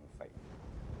their own faith.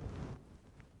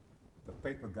 The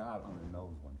faith of God only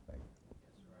knows one faith.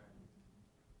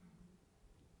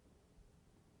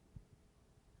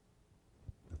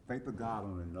 The faith of God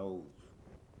only knows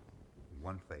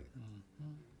one faith.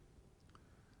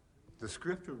 The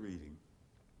scripture reading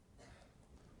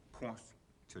points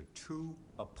to two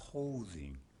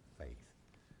opposing faiths.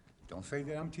 Don't say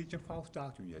that I'm teaching false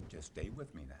doctrine yet. Just stay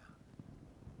with me now.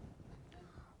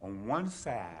 On one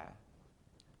side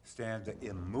stands the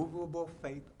immovable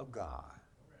faith of God.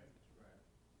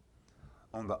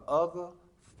 On the other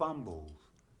fumbles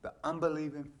the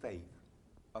unbelieving faith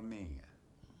of men.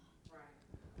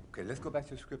 Okay, let's go back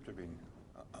to the scripture reading.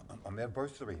 I'm at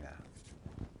verse 3 now.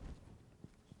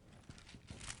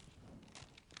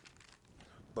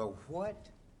 But what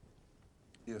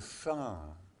if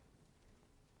some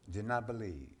did not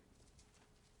believe?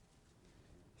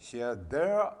 Shall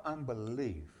their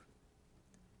unbelief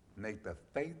make the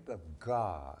faith of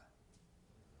God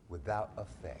without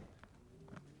effect?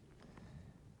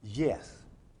 Yes,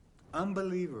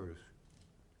 unbelievers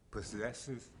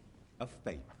possesses a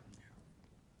faith.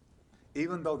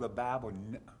 Even though the Bible,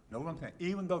 know what I'm saying?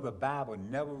 Even though the Bible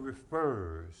never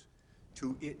refers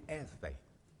to it as faith.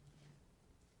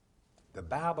 The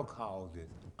Bible calls it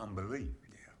unbelief.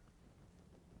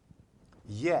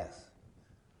 Yes,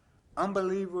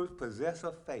 unbelievers possess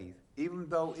a faith, even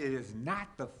though it is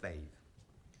not the faith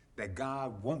that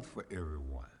God wants for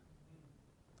everyone.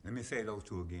 Let me say those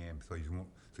two again so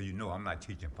you know I'm not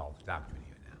teaching false doctrine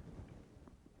here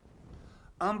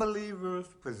now. Unbelievers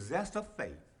possess a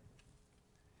faith,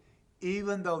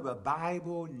 even though the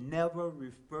Bible never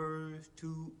refers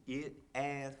to it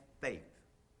as faith.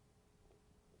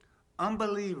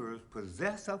 Unbelievers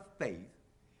possess a faith,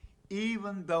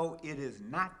 even though it is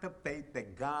not the faith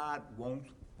that God wants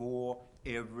for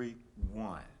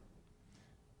everyone.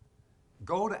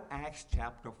 Go to Acts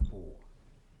chapter 4,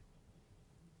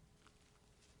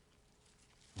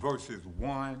 verses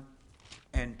 1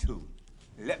 and 2.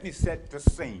 Let me set the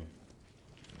scene.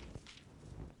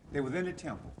 They was in the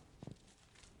temple.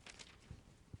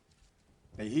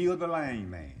 They healed the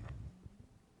lame man.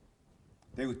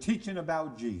 They were teaching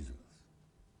about Jesus.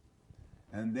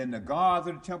 And then the guards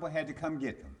of the temple had to come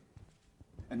get them.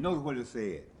 And notice what it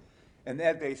said. And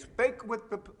as they spake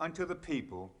unto the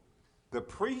people, the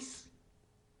priests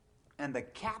and the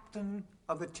captain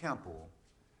of the temple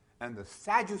and the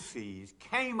Sadducees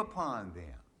came upon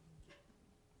them,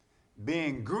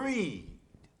 being grieved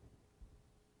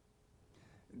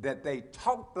that they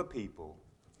taught the people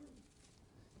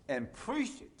and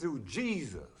preached through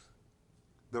Jesus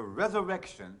the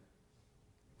resurrection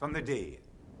from the dead.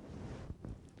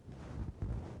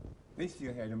 They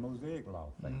still had the Mosaic law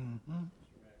of faith. Mm-hmm.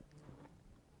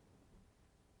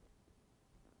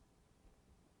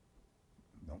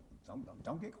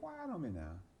 Don't get quiet on me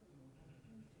now.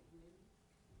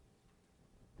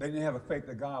 They didn't have a faith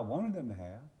that God wanted them to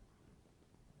have.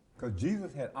 Because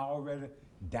Jesus had already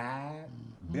died,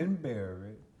 been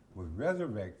buried, was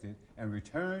resurrected, and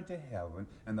returned to heaven,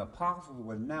 and the apostles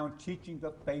were now teaching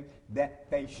the faith that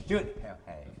they should have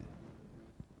had.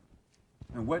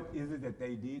 And what is it that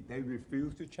they did? They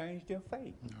refused to change their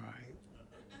faith. Right.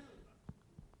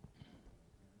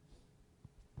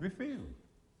 Refused.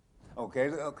 Okay,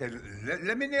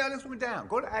 let me nail this one down.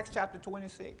 Go to Acts chapter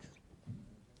 26.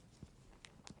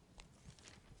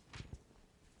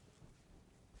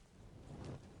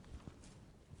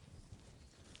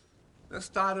 Let's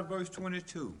start at verse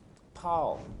 22.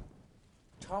 Paul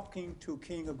talking to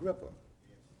King Agrippa.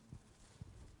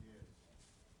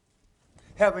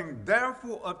 Having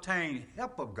therefore obtained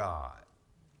help of God,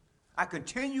 I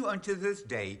continue unto this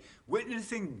day,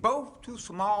 witnessing both to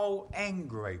small and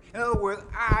great. In other words,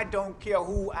 I don't care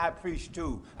who I preach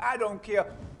to. I don't care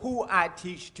who I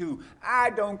teach to.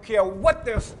 I don't care what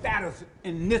their status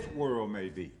in this world may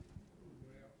be.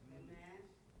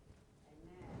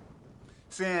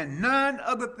 Saying none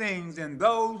other things than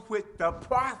those which the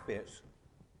prophets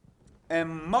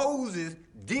and Moses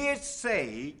did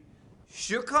say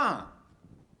should come.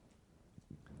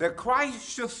 That Christ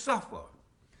should suffer,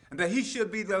 and that he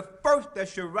should be the first that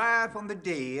should rise from the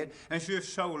dead, and should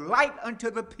show light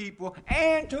unto the people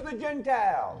and to the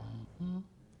Gentiles. Mm-hmm.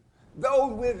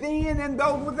 Those within and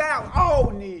those without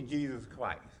all need Jesus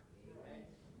Christ.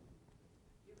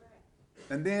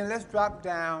 And then let's drop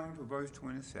down to verse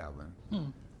 27.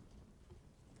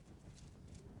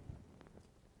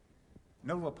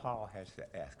 Notice what Paul has to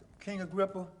ask him. King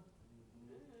Agrippa,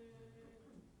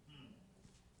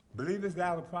 believest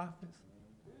thou the prophets?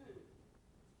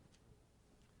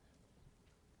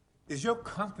 Is your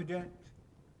confident?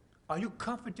 Are you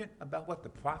confident about what the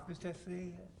prophets have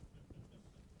said?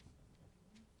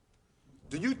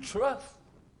 Do you trust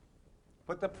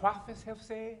what the prophets have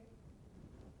said?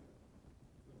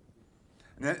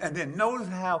 And then notice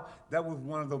how that was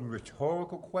one of those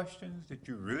rhetorical questions that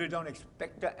you really don't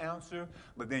expect to answer,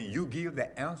 but then you give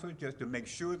the answer just to make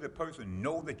sure the person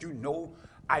knows that you know,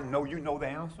 I know you know the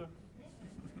answer.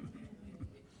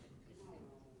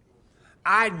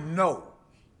 I know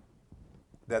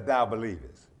that thou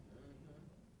believest.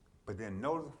 But then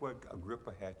notice what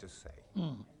Agrippa had to say.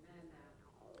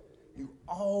 You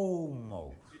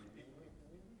almost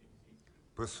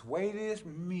persuaded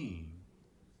me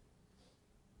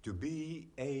to be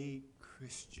a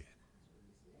Christian.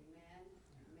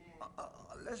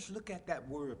 Let's look at that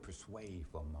word persuade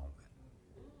for a moment.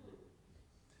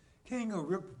 King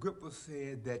Agrippa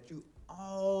said that you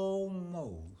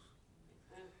almost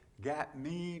got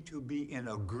me to be in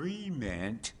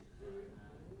agreement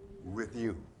with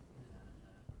you.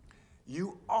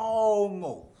 You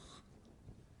almost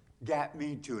got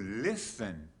me to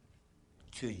listen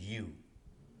to you.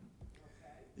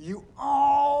 You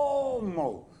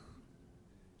almost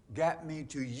got me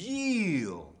to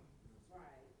yield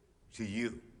to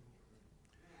you.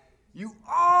 You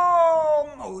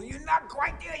almost, you're not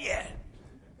quite there yet,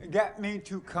 got me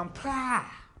to comply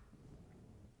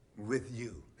with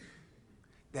you.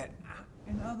 That,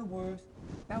 in other words,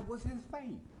 that was his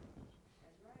faith.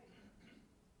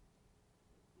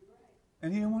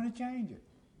 And he didn't want to change it.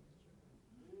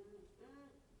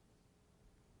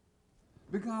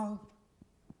 Because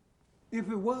if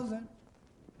it wasn't,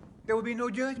 there would be no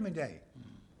judgment day.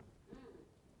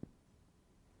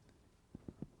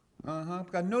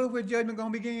 Because notice where judgment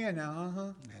going to begin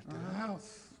now. At the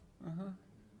house.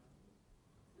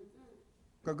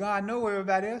 Because God knows where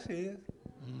everybody else is.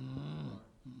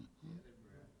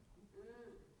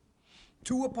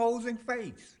 Two opposing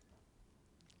faiths.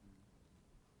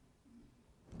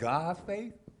 God's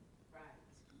faith,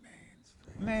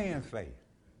 man's faith.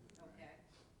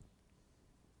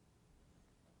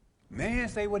 Man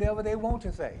say whatever they want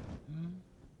to say.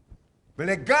 But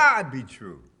let God be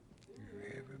true.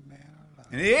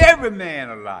 And every man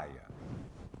a liar.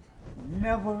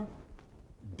 Never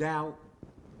doubt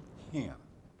him.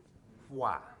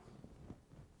 Why?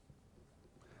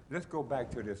 Let's go back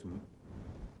to this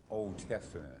Old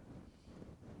Testament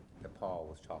that Paul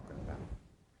was talking about.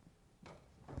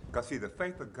 Because see, the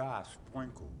faith of God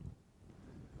sprinkled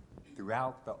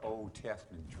throughout the Old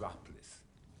Testament droplets,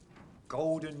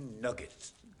 golden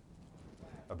nuggets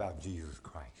about Jesus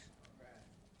Christ.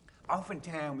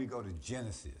 Oftentimes we go to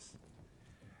Genesis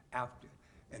after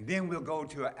And then we'll go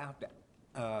to after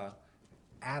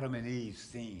Adam and Eve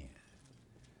sin.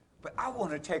 But I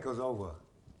want to take us over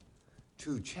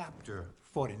to chapter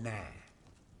 49,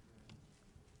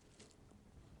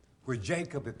 where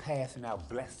Jacob is passing out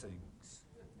blessings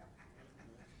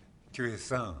to his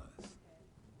sons.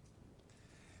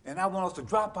 And I want us to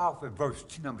drop off at verse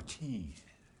number 10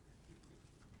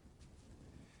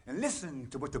 and listen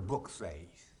to what the book says.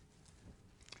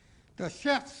 The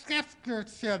scepter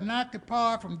shall not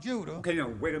depart from Judah. Okay, no,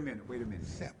 wait a minute.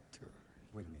 Scepter.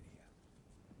 Wait a minute here.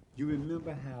 You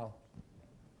remember how,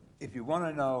 if you want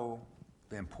to know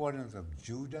the importance of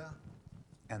Judah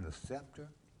and the scepter,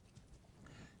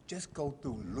 just go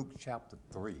through Luke chapter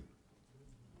 3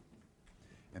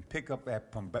 and pick up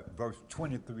at from verse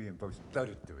 23 and verse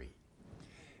 33.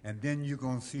 And then you're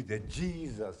going to see that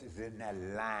Jesus is in that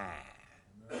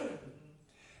line.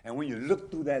 And when you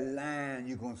look through that line,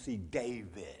 you're going to see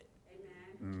David.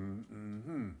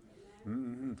 Amen.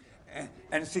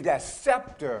 And see, that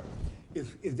scepter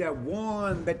is that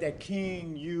one that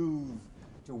king used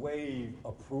to waive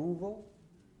approval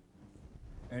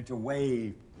and to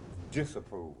waive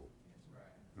disapproval.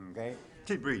 Okay?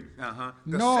 Keep reading.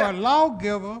 Nor a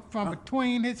lawgiver from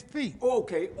between his feet.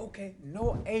 Okay.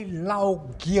 Nor a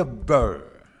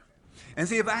lawgiver. And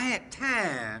see, if I had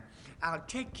time, I'll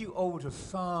take you over to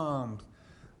Psalms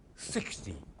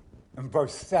 60 and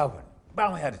verse 7. But I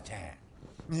don't have the time.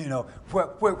 You know,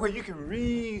 where you can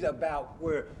read about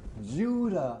where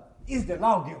Judah is the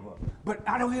lawgiver. But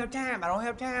I don't have time. I don't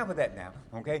have time for that now.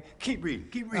 Okay? Keep reading.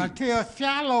 Until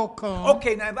Shiloh comes.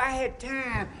 Okay, now if I had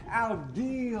time, I'll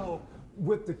deal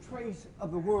with the trace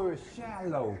of the word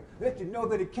shallow. Let you know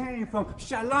that it came from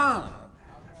shalom.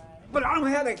 But I don't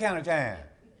have that kind of time.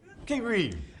 Keep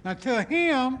reading. Until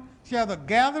him shall the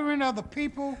gathering of the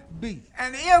people be.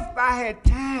 And if I had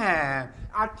time,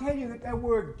 I'll tell you that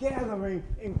word gathering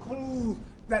includes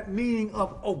that meaning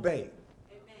of obey.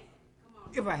 Amen.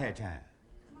 Come on. If I had time.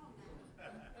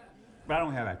 But I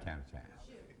don't have that kind of time.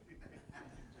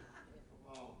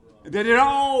 That it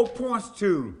all points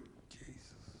to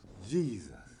Jesus.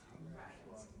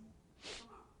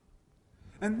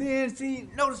 And then, see,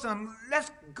 notice something.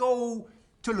 Let's go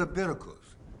to Leviticus.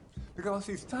 Because,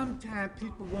 see, sometimes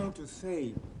people want to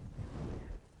say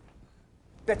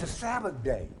that the Sabbath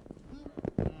day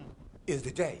is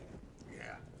the day.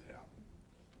 Yeah.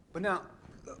 But now,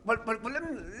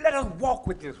 let us walk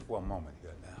with this for a moment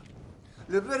here now.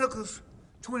 Leviticus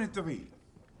 23,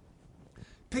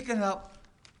 picking up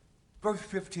verse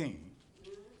 15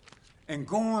 and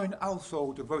going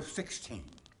also to verse 16.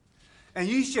 And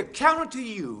ye shall count unto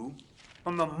you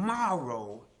from the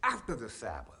morrow after the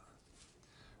Sabbath,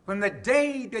 from the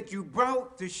day that you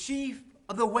brought the sheaf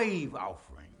of the wave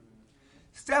offering.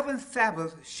 7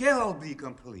 Sabbaths shall be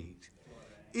complete.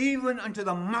 Even unto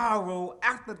the morrow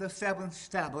after the 7th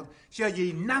Sabbath shall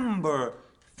ye number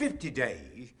 50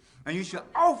 days, and you shall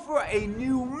offer a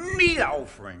new meat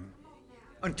offering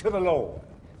unto the Lord.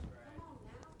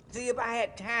 See, if I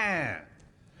had time,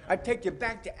 I'd take you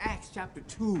back to Acts chapter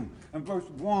 2 and verse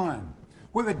 1,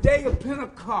 where the day of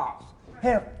Pentecost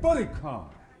had fully come.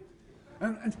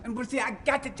 But see, I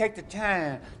got to take the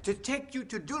time to take you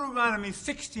to Deuteronomy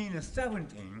 16 and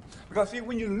 17. Because see,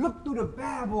 when you look through the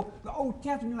Bible, the Old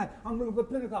Testament, you're like, I'm looking for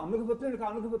Pentecost, I'm looking for Pentecost,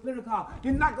 I'm looking for Pentecost.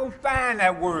 You're not going to find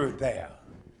that word there.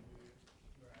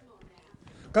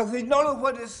 Because see, notice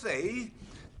what it says.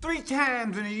 3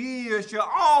 times in a year shall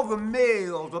all the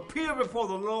males appear before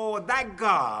the Lord thy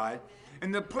God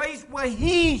in the place where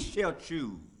he shall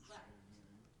choose.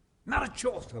 Not a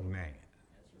choice of man.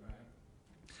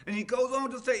 And he goes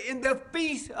on to say, in the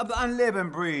feast of the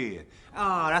unleavened bread.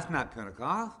 Ah, that's not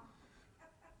Pentecost.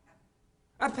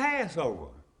 That's Passover.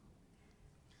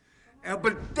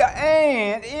 But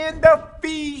in the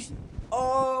feast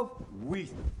of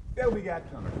weeks. There we got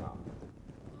Pentecost.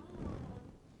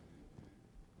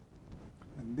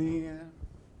 And then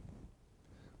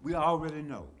we already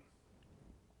know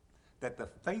that the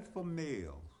faithful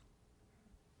males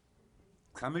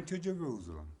coming to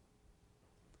Jerusalem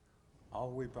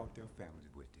always brought their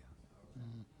families with them.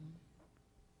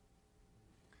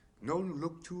 No,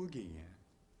 look to again.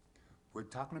 We're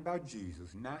talking about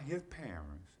Jesus. Now his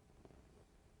parents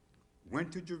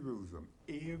went to Jerusalem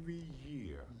every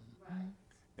year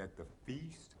at the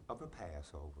feast of the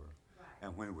Passover.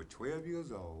 And when they were 12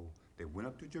 years old, they went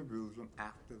up to Jerusalem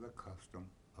after the custom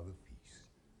of the feast.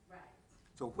 Right.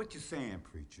 So what you saying,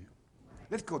 preacher?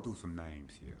 Let's go through some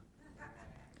names here.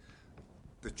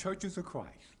 The churches of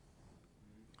Christ.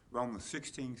 Romans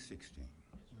 16:16.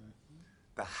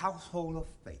 The household of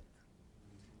faith.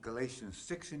 Galatians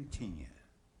 6 and 10.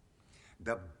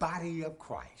 The body of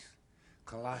Christ.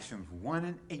 Colossians 1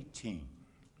 and 18.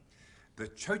 The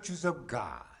churches of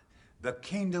God, the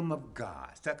kingdom of God.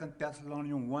 2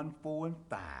 Thessalonians 1, 4 and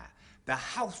 5. The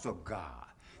house of God,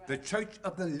 the church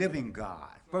of the living God.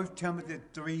 1 Timothy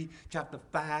 3, chapter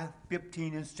 5,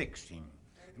 15 and 16.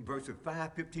 Verses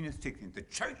 5, 15 and 16. The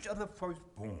church of the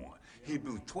firstborn.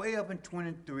 Hebrews 12 and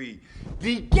 23.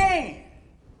 Began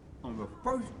on the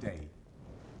first day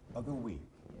of the week.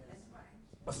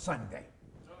 A Sunday.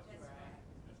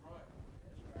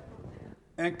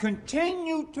 And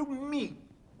continue to meet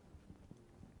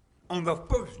on the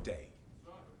first day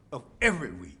of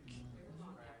every week,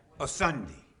 a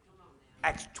Sunday.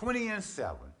 Acts 20 and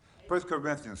 7, 1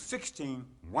 Corinthians 16,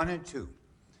 1 and 2.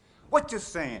 What you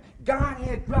saying? God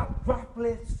had dropped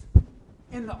droplets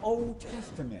in the Old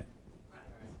Testament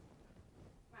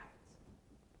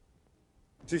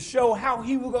to show how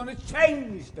he was going to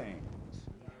change things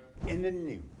in the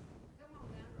new.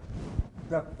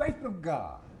 The faith of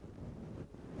God,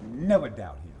 never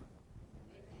doubt him.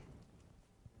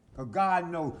 Because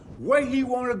God knows where he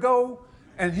want to go,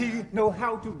 and he knows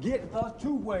how to get us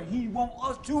to where he wants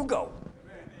us to go.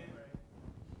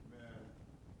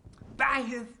 By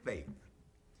his faith,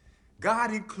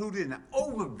 God included an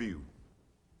overview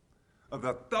of the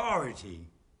authority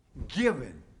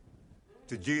given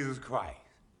to Jesus Christ.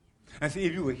 And see,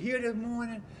 if you were here this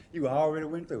morning, you already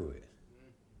went through it.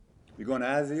 We're going to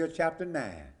Isaiah chapter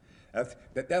 9. That's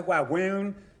why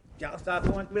when y'all start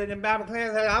going through it in Bible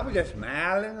class, I was just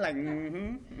smiling like,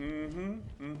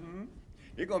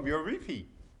 It's going to be a repeat.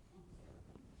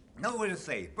 Know what it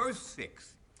says. Verse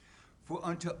 6. For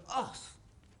unto us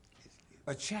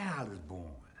a child is born.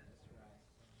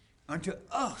 Unto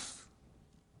us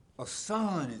a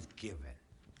son is given.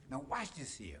 Now watch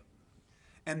this here.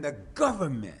 And the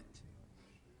government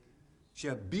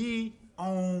shall be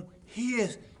on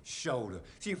his shoulder.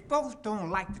 See, folks don't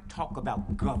like to talk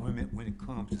about government when it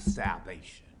comes to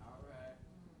salvation.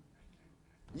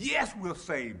 Yes, we're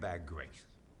saved by grace.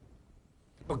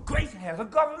 But grace has a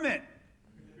government.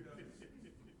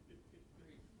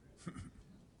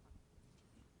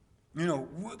 You know,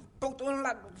 folks don't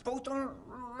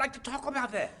like to talk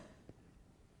about that.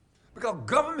 Because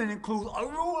government includes a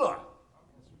ruler.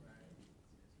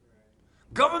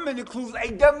 Government includes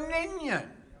a dominion.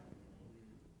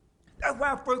 That's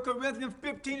why 1 Corinthians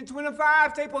 15 and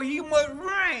 25 say, for he must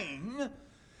reign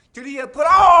till he has put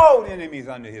all the enemies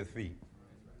under his feet.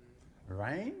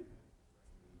 Reign?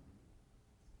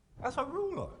 That's a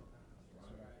ruler.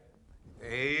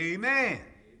 Amen.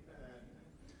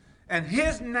 And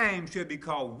his name shall be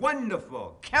called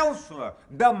Wonderful, Counselor,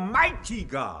 the Mighty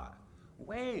God.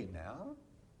 Wait now.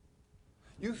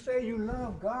 You say you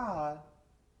love God,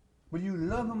 but you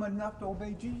love him enough to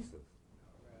obey Jesus.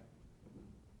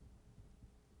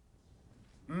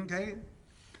 Okay?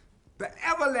 The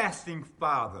everlasting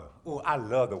Father. Oh, I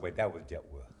love the way that was dealt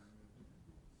with.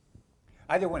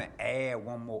 I just want to add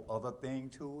one more other thing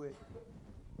to it.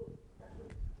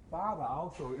 Father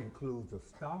also includes the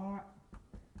start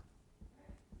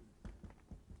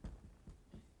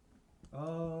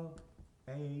of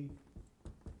a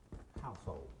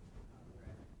household.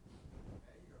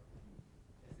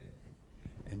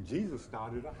 And Jesus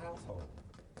started a household.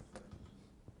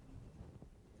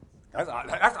 That's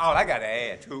all I got to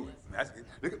add to it.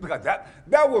 Because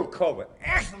that was covered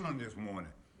excellent this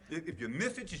morning. If you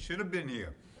missed it, you should have been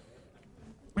here.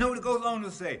 You know what it goes on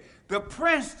to say? The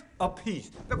Prince of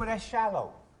Peace. Look at that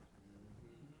shallow.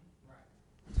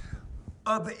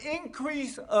 Of the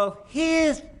increase of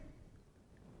his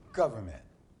government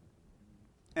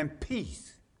and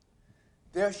peace,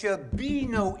 there shall be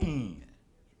no end.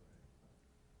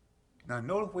 Now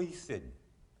notice where he's sitting,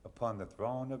 upon the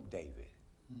throne of David.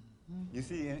 Mm-hmm. You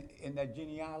see in that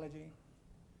genealogy,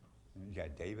 you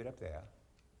got David up there,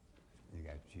 you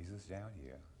got Jesus down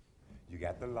here, you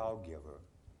got the lawgiver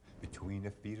between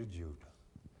the feet of Judah.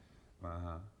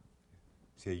 Uh-huh.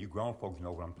 See, you grown folks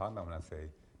know what I'm talking about when I say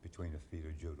between the feet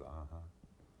of Judah. Uh-huh.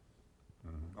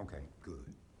 Mm-hmm. Okay,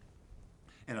 good.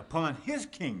 And upon his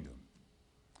kingdom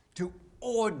to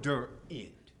order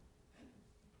it.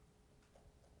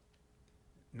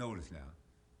 Notice now,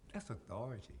 that's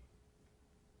authority.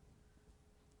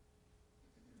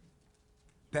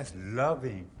 That's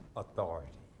loving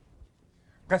authority.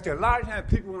 Because a lot of times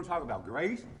people want to talk about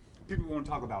grace, people want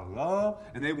to talk about love,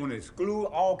 and they want to exclude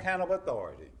all kind of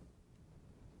authority.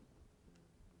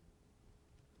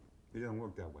 It doesn't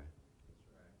work that way.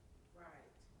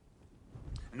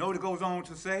 And note it goes on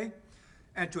to say,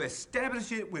 and to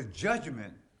establish it with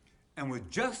judgment and with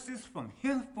justice from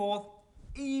henceforth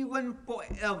even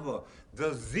forever.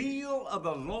 The zeal of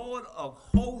the Lord of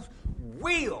hosts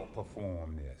will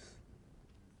perform this.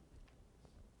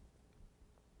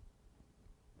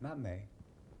 not me.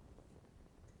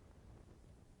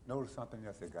 Notice something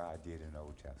else that God did in the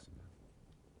Old Testament.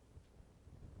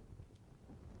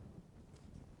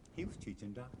 He was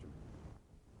teaching doctrine.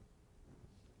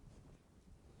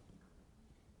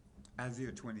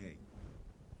 Isaiah 28,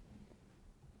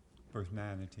 verse 9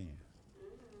 and 10.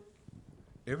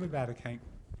 Everybody can't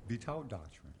be taught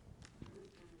doctrine.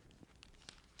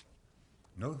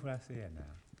 Notice what I said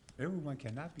now. Everyone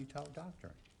cannot be taught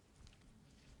doctrine.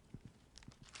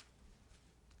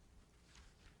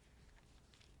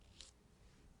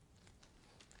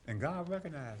 And God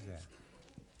recognized that.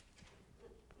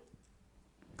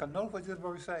 Because notice what this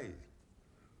verse says.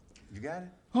 You got it?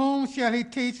 Whom shall he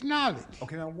teach knowledge?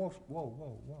 Okay, now whoa.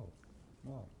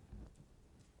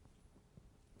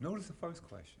 Notice the first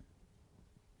question.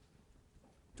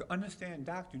 To understand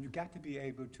doctrine, you got to be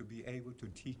able to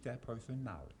teach that person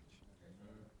knowledge.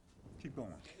 Keep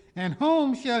going. And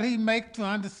whom shall he make to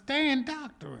understand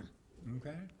doctrine?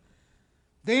 Okay?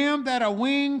 Them that are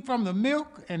weaned from the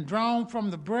milk and drawn from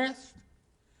the breast.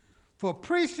 For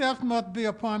precepts must be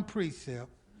upon precept,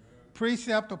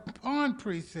 precept upon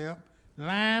precept,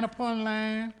 line upon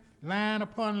line, line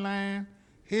upon line,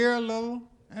 here a little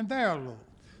and there a little.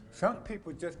 Some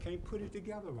people just can't put it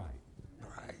together right.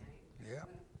 Right. Yep.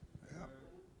 Yep.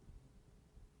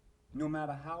 No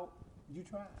matter how you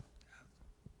try. Amen.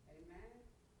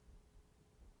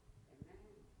 Amen.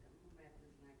 Come on,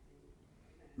 Baptist like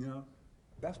that. You know,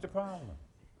 that's the problem.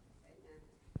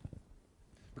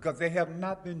 Because they have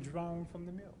not been drawn from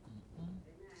the milk.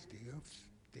 Still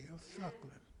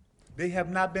suckling. They have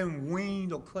not been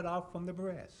weaned or cut off from the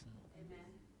breast.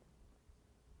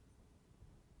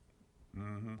 Amen.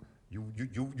 Mm-hmm.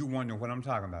 You wonder what I'm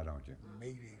talking about, don't you?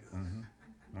 Maybe.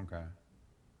 Mm-hmm. Okay.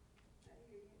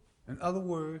 In other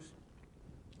words,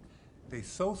 they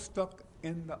so stuck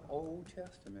in the Old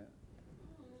Testament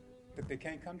that they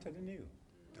can't come to the New.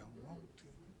 Don't want to.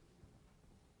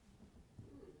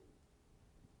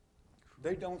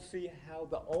 They don't see how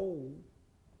the old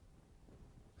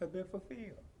has been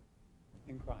fulfilled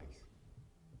in Christ.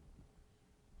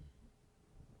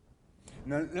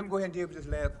 Now, let me go ahead and deal with this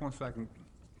last point so I can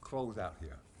close out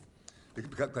here.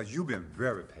 Because you've been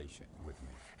very patient with me.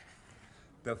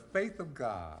 The faith of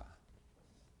God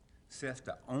sets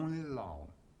the only law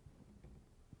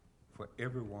for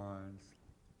everyone's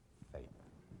faith.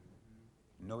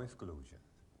 No exclusions.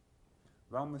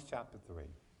 Romans chapter 3,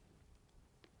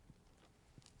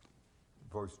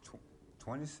 verse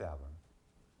 27,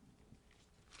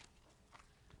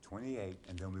 28,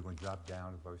 and then we're going to drop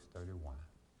down to verse 31.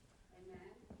 Amen.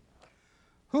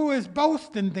 Who is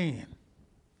boasting then?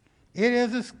 It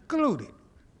is excluded.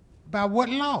 By what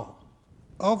law?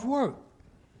 Of work?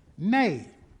 Nay,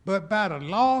 but by the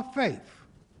law of faith.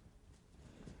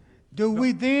 Do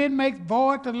we then make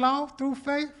void the law through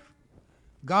faith?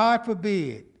 God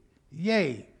forbid.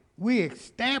 Yea, we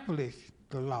establish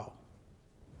the law.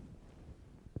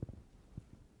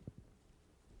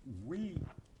 We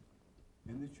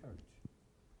in the church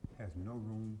has no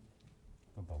room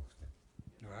for boasting.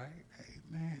 Right?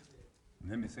 Amen.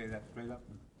 Let me say that straight up,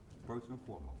 first and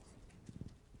foremost.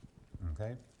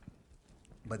 Okay?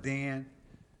 But then,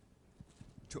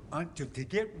 to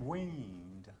get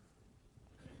weaned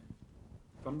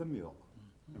from the milk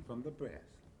and from the breast,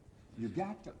 you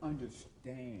got to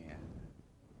understand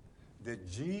that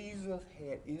Jesus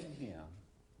had in him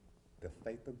the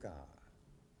faith of God.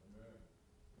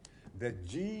 That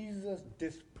Jesus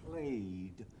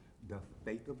displayed the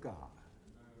faith of God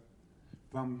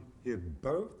from his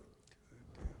birth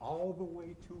all the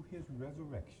way to his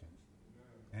resurrection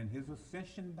and his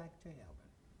ascension back to heaven.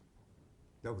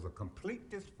 There was a complete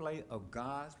display of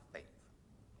God's faith.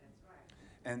 That's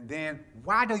right. And then,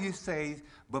 why do you say,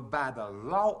 but by the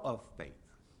law of faith?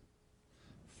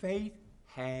 Faith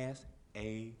has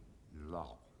a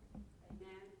law. Amen.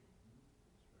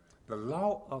 The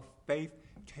law of faith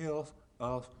tells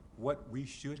us what we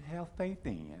should have faith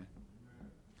in,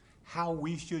 how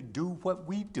we should do what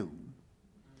we do,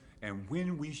 and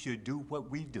when we should do what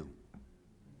we do.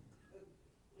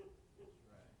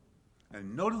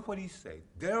 And notice what he says.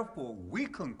 Therefore, we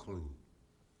conclude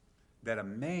that a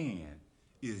man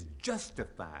is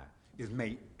justified, is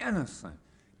made innocent,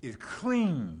 is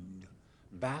cleaned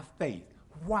by faith.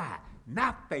 Why?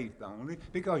 Not faith only,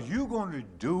 because you're going to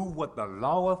do what the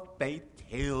law of faith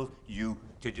tells you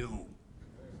to do.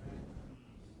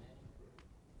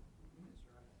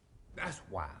 That's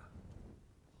why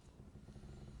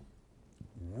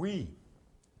we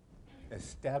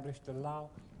establish the law,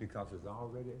 because it's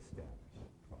already established.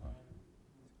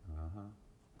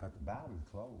 Because the Bible is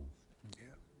closed.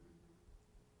 Yeah.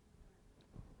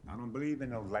 I don't believe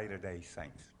in those later-day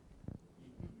saints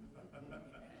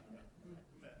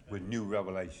with new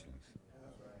revelations.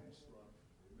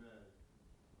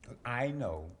 I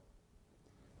know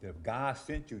that if God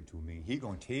sent you to me, He's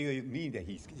going to tell me that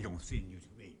He's going to send you to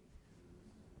me.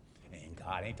 And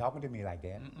God ain't talking to me like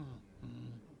that.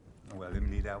 Well, let me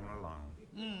leave that one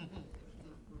alone.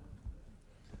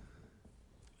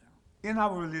 In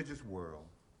our religious world,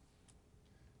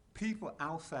 people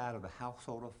outside of the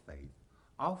household of faith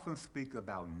often speak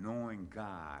about knowing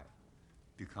God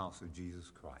because of Jesus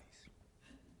Christ.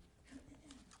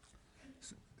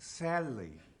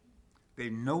 Sadly, they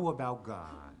know about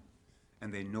God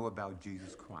and they know about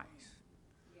Jesus Christ.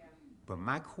 Yeah. But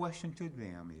my question to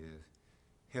them is,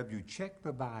 have you checked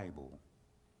the Bible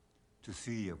to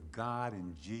see if God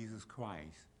and Jesus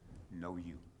Christ know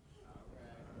you?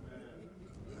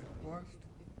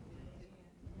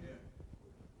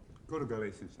 Go to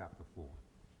Galatians chapter 4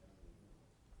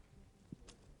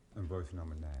 and verse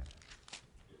number 9.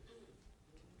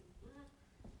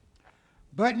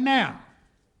 But now,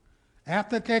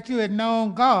 after that you had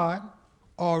known God,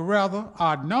 or rather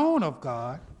are known of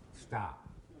God, Stop.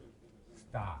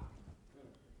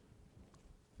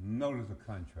 Notice the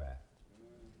contrast.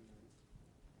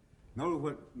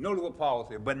 Notice what Paul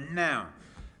said. But now,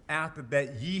 after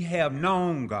that ye have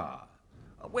known God.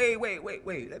 Wait.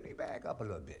 Let me back up a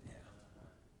little bit now.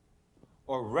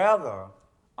 Or rather,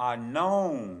 are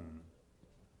known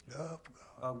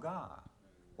of God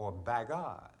or by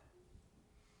God.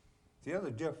 See, there's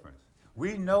a difference.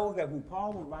 We know that who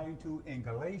Paul was writing to in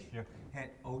Galatia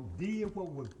had did what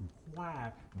was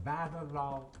required by the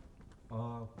law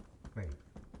of faith.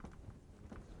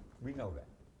 We know that.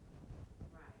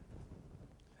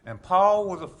 And Paul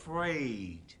was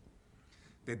afraid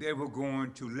that they were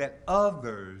going to let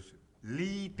others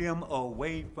lead them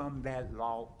away from that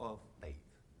law of faith.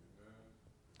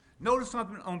 Notice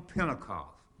something on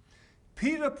Pentecost.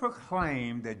 Peter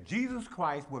proclaimed that Jesus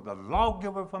Christ was a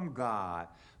lawgiver from God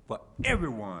for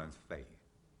everyone's faith.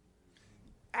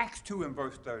 Acts 2 and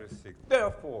verse 36.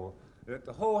 Therefore, let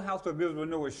the whole house of Israel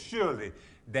know surely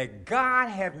that God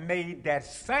hath made that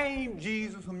same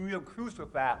Jesus whom you have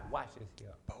crucified. Watch this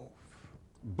here.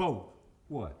 Both.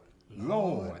 What?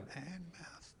 Lord and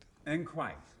Master. and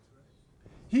Christ.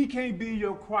 He can't be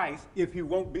your Christ if you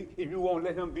won't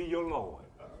let him be your Lord.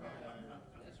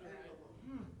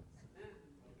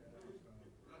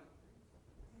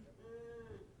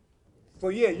 So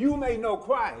yeah, you may know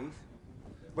Christ,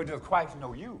 but does Christ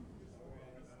know you?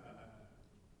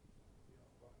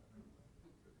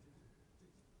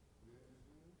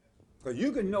 Because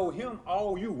you can know him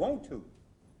all you want to.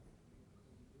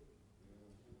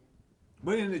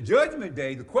 But in the judgment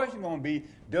day, the question going to be,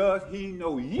 does he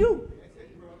know you?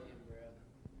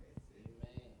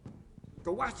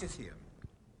 So watch this here.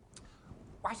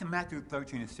 Watch in Matthew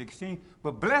 13 and 16.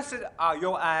 But blessed are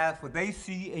your eyes, for they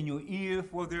see, and your ears,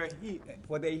 for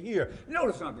they hear.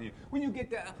 Notice something here. When you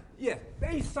get that, yes,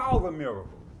 they saw the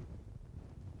miracle.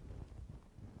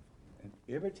 And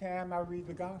every time I read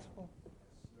the gospel,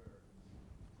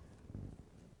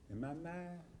 in my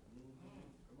mind,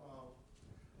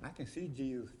 I can see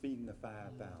Jesus feeding the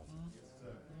 5,000.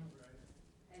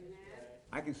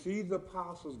 I can see the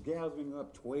apostles gathering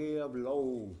up 12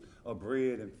 loaves of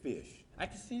bread and fish. I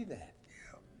can see that.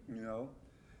 You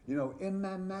know, in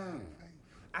my mind,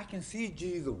 I can see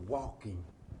Jesus walking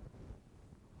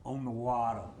on the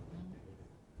water.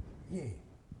 Yeah.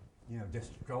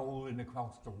 Just strolling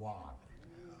across the water.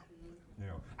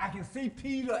 I can see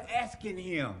Peter asking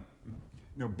him,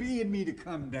 bid me to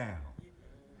come down.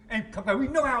 And we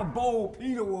know how bold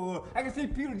Peter was. I can see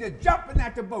Peter just jumping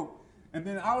out the boat. And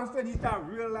then all of a sudden he started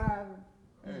realizing,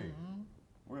 hey,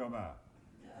 where am I?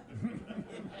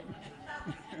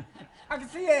 I can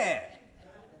see that.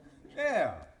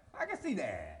 Yeah, I can see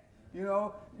that.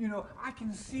 I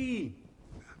can see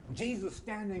Jesus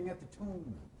standing at the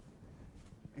tomb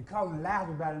and calling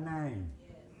Lazarus by the name.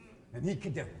 And he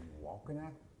could just walking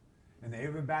out. And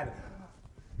everybody,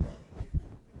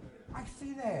 I can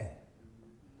see that.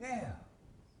 Yeah.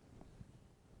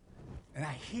 And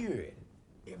I hear it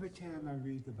every time I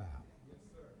read the Bible.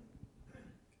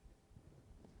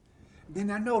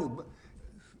 Then I notice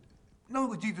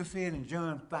what Jesus said in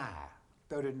John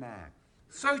 5:39.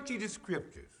 Search ye the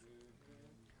scriptures,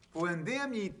 for in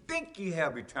them ye think ye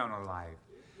have eternal life,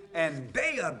 and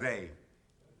they are they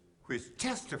which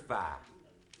testify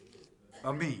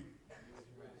of me.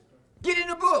 Get in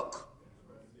the book.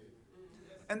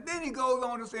 And then he goes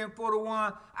on to say in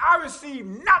 41, I receive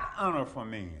not honor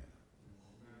from men.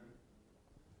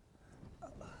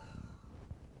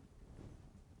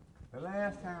 The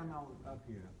last time I was up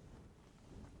here,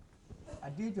 I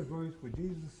did the verse where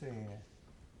Jesus said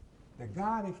that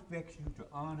God expects you to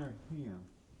honor him,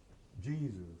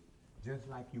 Jesus, just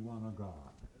like you honor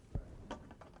God.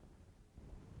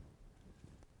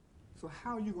 So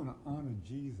how are you going to honor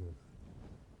Jesus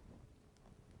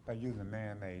by using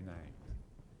man-made names?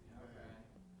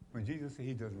 When Jesus said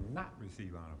he does not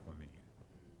receive honor from men.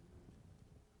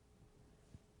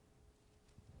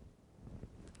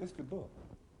 It's the book.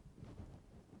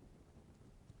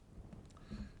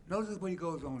 Notice what he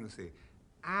goes on to say.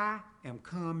 I am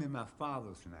come in my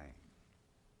Father's name,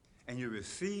 and you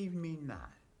receive me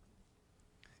not.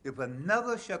 If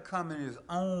another shall come in his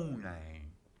own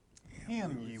name,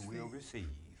 him ye will receive.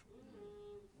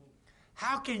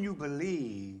 How can you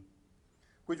believe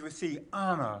which receive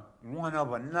honor one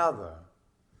of another,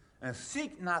 and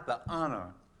seek not the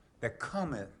honor that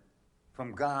cometh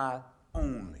from God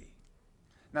only?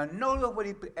 Now notice what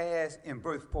he adds in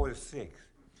verse 46.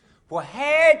 For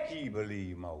had ye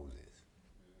believed Moses,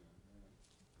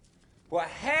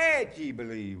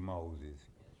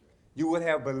 you would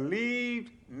have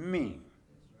believed me.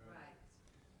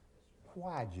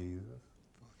 Why, Jesus?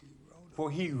 For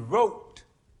he wrote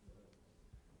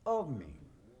of me.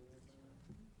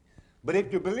 But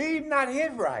if you believe not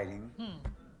his writing,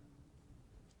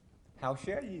 how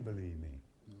shall ye believe me?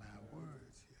 My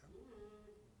words,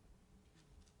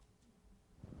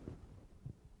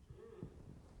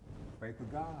 Faith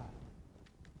of God.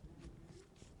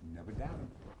 Never doubt him.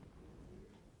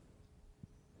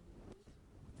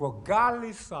 For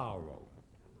godly sorrow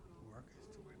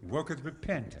worketh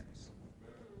repentance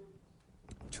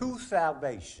to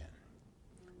salvation,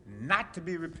 not to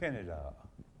be repented of.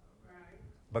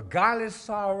 But godly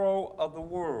sorrow of the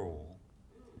world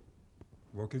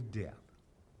worketh death.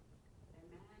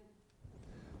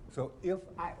 So if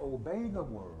I obey the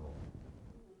world,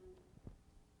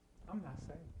 I'm not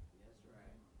saved.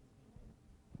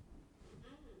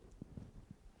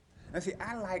 And see,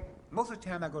 most of the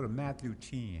time I go to Matthew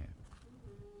 10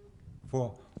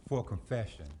 for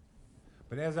confession.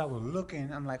 But as I was looking,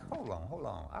 I'm like, hold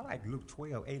on. I like Luke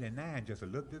 12, 8, and 9 just a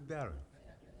little bit better.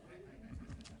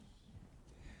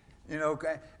 You know,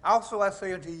 also I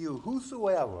say unto you,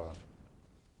 whosoever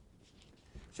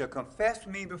shall confess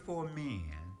me before men,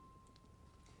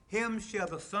 him shall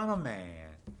the Son of Man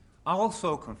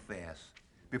also confess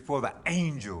before the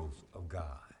angels of God.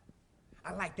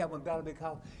 I like that one better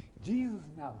because Jesus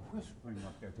is not whispering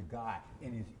up there to God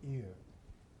in his ear.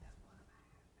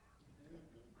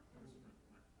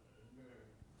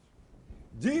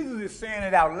 Jesus is saying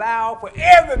it out loud for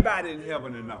everybody in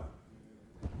heaven to know.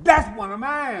 That's one of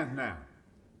mine now.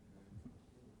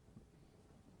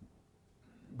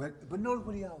 But notice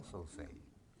what he also says.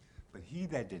 But he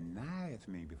that denieth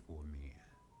me before men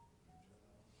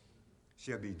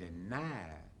shall be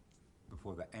denied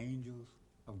before the angels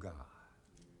of God.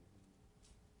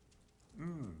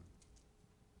 You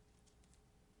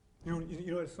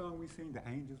know the song we sing, The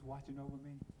Angels Watching Over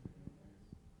Me?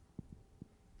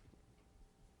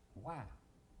 Why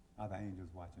are the angels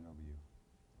watching over you?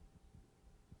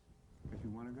 Because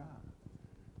you're one of God.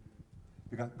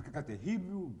 Because the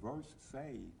Hebrew verse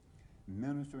say,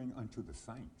 ministering unto the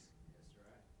saints. That's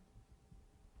right.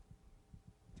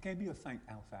 You can't be a saint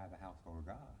outside the household of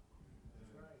God.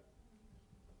 That's right.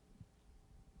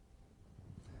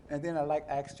 And then I like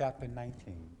Acts chapter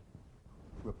 19,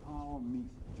 where Paul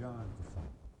meets John's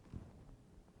disciple.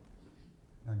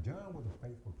 Now John was a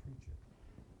faithful preacher.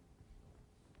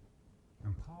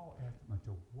 And Paul asked him,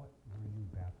 unto what were you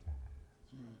baptized?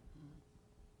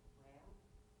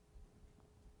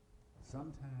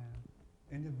 Sometimes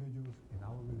individuals in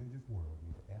our religious world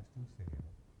need to ask themselves,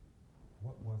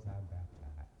 what was I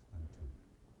baptized unto?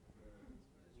 That's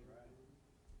right.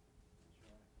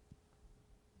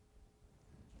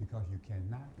 Because you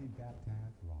cannot be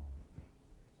baptized wrong.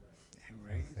 and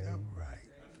raised upright.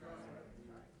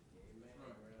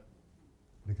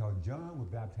 Because John was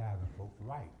baptizing folks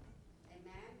right,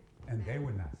 Amen. and they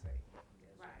were not saved.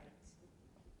 Right.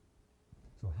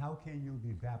 So how can you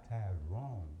be baptized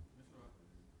wrong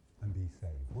and be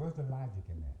saved? Where's the logic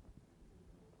in that?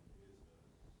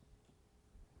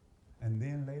 And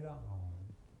then later on,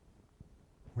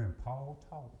 when Paul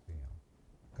taught them,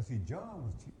 because see,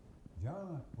 John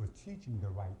was teaching the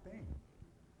right thing,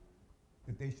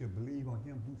 that they should believe on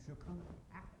him who shall come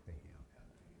after him.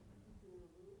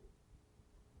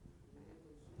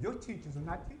 Your teachers are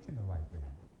not teaching the right thing,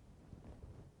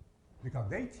 because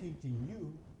they teaching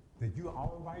you that you're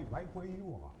all right where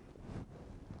you are.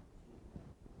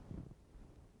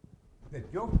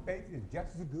 That your faith is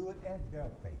just as good as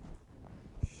their faith.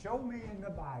 Show me in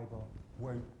the Bible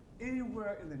where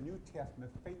anywhere in the New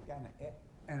Testament faith got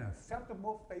An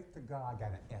acceptable faith to God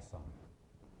got an S on it.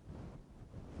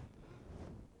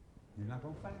 You're not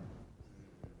going to find it.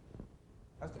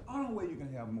 That's the only way you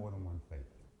can have more than one faith.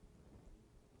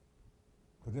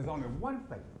 Because there's only one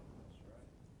faith.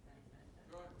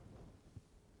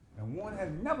 And one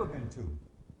has never been two.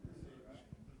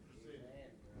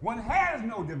 One has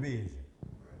no division.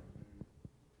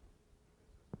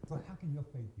 So how can your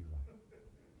faith be right?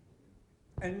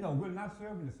 And no, we're not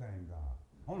serving the same God.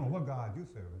 I don't know what God you're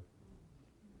serving.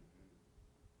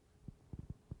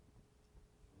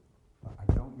 But I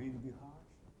don't mean to be harsh,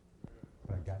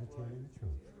 but I got to tell you the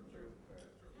truth.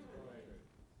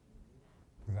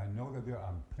 Because I know that there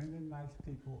are plenty of nice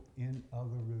people in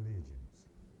other religions.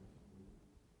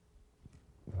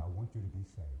 But I want you to be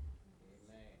saved.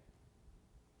 Amen.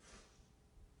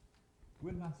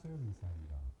 We're not serving the same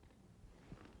God.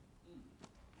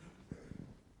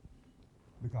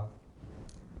 Because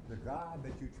the God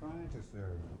that you're trying to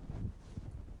serve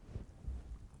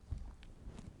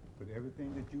put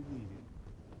everything that you needed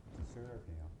to serve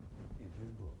him in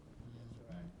his book. That's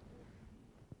right.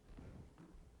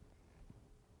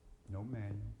 No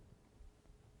manual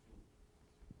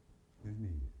is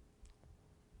needed.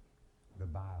 The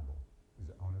Bible is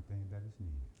the only thing that is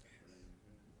needed.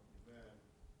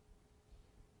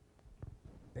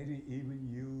 They didn't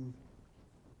even use,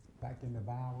 back in the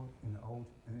Bible, in the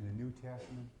New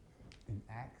Testament, in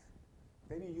Acts,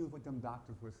 they didn't use what them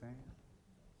doctors were saying.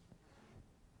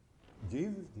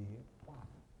 Jesus did. Why?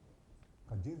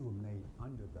 Because Jesus was made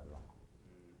under the law.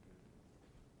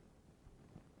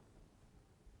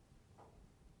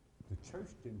 The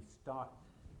church didn't start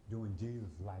during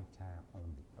Jesus' lifetime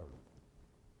on the earth.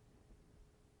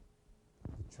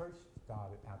 The church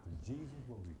started after Jesus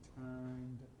was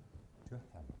returned to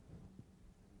heaven.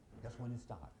 That's when it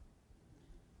started.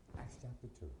 Acts chapter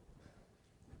 2.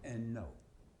 And no,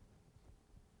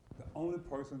 the only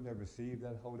person that received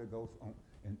that Holy Ghost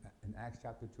in Acts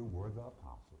chapter 2 were the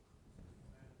apostles.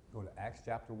 Go to Acts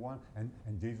chapter 1,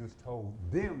 and Jesus told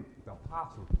them, the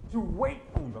apostles, to wait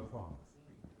on the promise.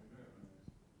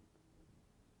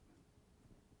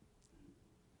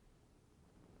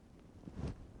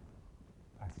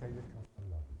 I say this because I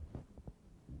love you.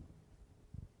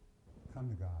 Come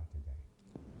to God today.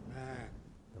 Man.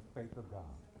 The faith of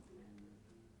God.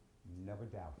 Never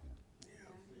doubt him.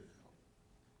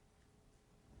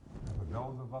 And for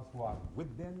those of us who are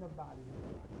within the body of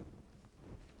Christ,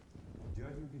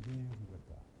 judgment begins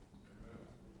with us.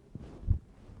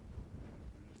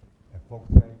 And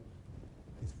folks say,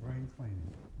 it's spring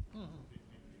cleaning.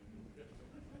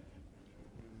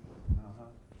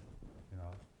 You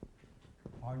know,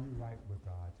 are you right with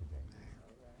God today?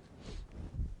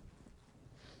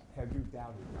 Have you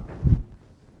doubted God?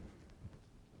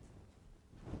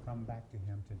 Come back to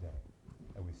him today,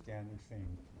 and we stand and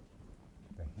sing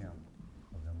the hymn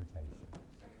of invitation.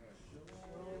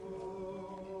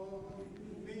 Show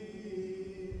me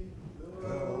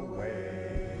the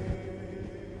way,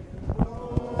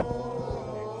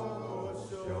 Lord,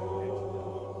 show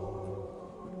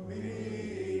me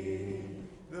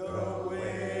the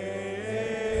way,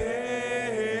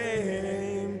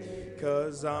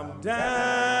 'cause I'm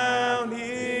down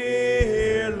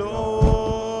here,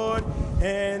 Lord,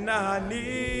 and I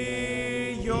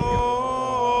need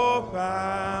your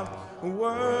power.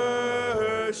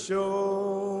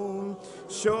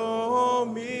 Show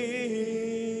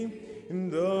me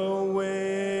the way.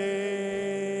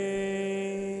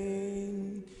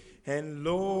 And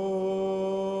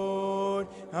Lord,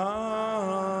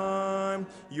 I'm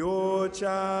your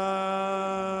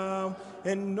child,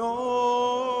 and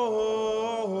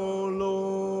oh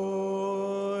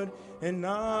Lord, and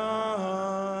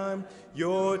I'm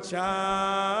your child,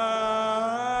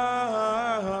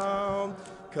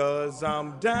 'cause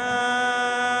I'm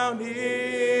down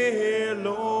here,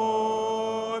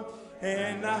 Lord,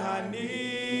 and I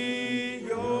need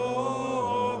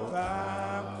your power.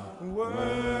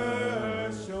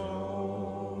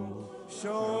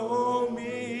 Show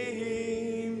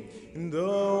me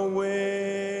the way.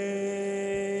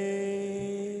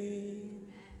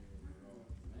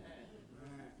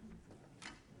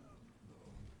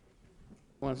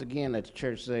 Once again, let the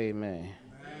church say amen.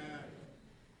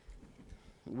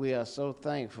 We are so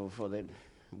thankful for that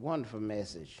wonderful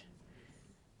message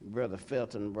Brother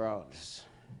Felton brought us.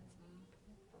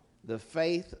 The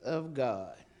faith of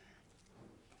God.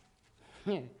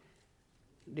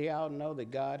 Do y'all know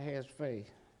that God has faith?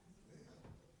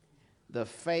 The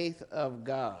faith of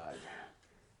God.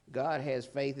 God has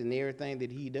faith in everything that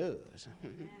he does.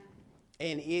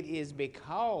 And it is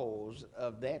because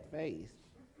of that faith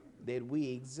that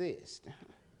we exist.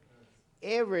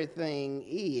 everything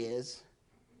is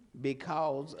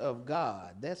because of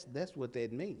God. That's what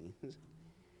that means.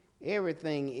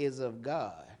 Everything is of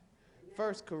God.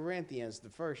 1 Corinthians, the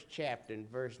first chapter, in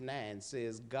verse 9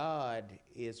 says, God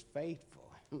is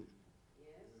faithful.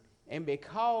 And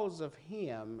because of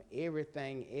him,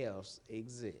 everything else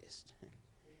exists.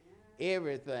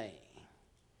 Everything.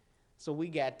 So we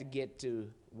got to get to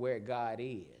where God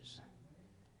is.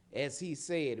 As he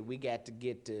said, we got to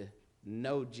get to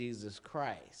know Jesus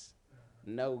Christ,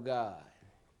 know God.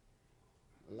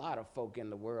 A lot of folk in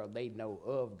the world, they know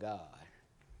of God,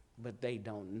 but they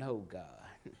don't know God.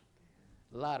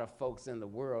 A lot of folks in the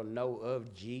world know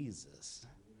of Jesus.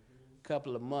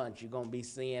 Couple of months, you're going to be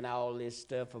seeing all this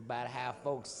stuff about how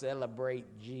folks celebrate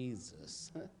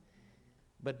Jesus.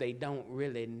 But they don't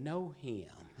really know him,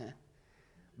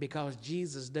 because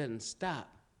Jesus doesn't stop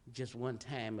just one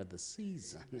time of the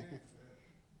season.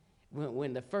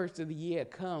 When the first of the year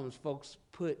comes, folks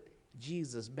put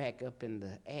Jesus back up in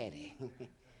the attic,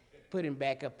 put him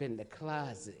back up in the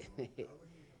closet.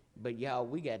 But y'all,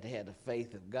 we got to have the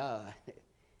faith of God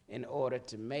in order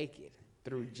to make it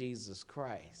through Jesus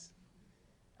Christ.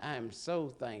 I am so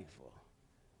thankful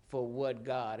for what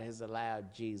God has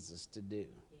allowed Jesus to do.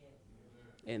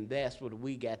 And that's what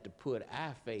we got to put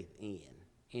our faith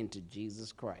into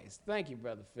Jesus Christ. Thank you,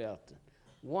 Brother Felton.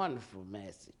 Wonderful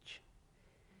message.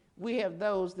 We have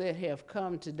those that have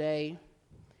come today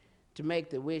to make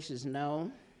the wishes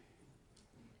known.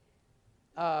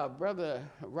 Brother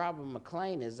Robert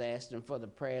McLean is asking for the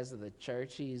prayers of the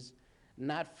church. He's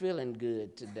not feeling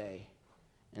good today,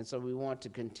 and so we want to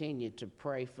continue to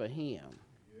pray for him.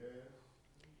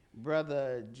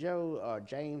 Brother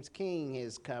James King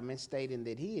is coming, stating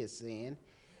that he is sin,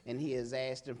 and he is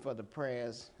asking for the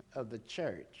prayers of the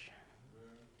church.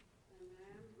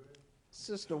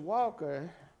 Sister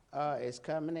Walker is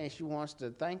coming, and she wants to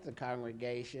thank the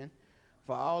congregation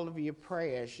for all of your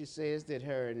prayers. She says that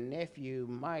her nephew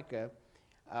Micah,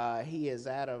 he is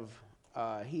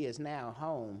now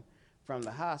home from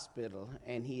the hospital,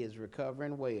 and he is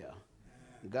recovering well.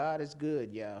 God is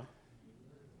good, y'all.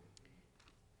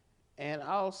 And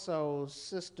also,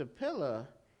 Sister Pillar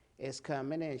is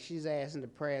coming, and she's asking the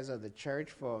prayers of the church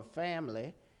for a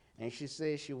family, and she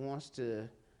says she wants to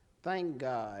thank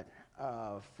God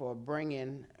for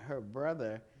bringing her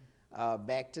brother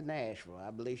back to Nashville.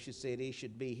 I believe she said he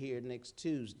should be here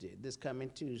this coming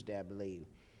Tuesday, I believe.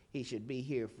 He should be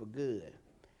here for good.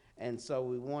 And so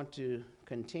we want to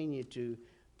continue to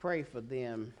pray for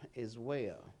them as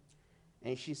well.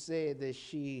 And she said that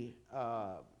she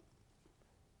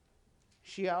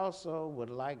also would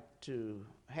like to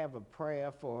have a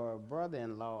prayer for her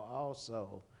brother-in-law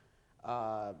also,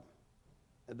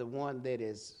 the one that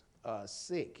is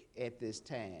sick at this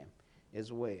time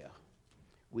as well.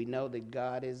 We know that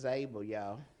God is able,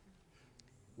 y'all.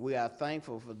 We are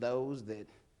thankful for those that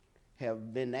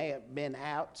have been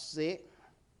out sick,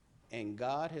 and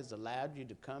God has allowed you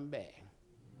to come back.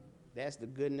 That's the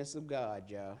goodness of God,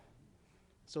 y'all.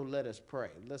 So let us pray.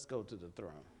 Let's go to the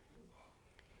throne.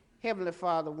 Heavenly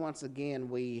Father, once again,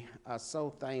 we are so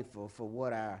thankful for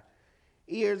what our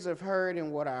ears have heard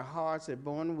and what our hearts have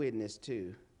borne witness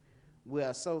to. We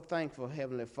are so thankful,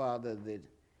 Heavenly Father, that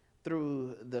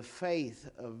through the faith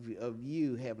of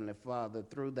you, Heavenly Father,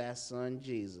 through thy Son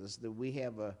Jesus, that we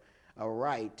have a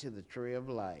right to the tree of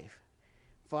life.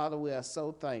 Father, we are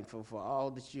so thankful for all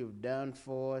that you've done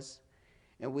for us.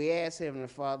 And we ask, Heavenly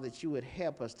Father, that you would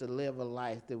help us to live a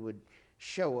life that would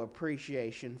show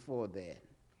appreciation for that.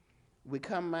 We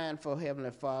come mindful,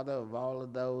 Heavenly Father, of all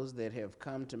of those that have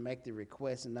come to make the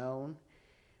request known.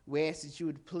 We ask that you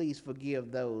would please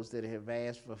forgive those that have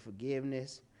asked for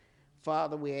forgiveness.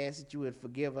 Father, we ask that you would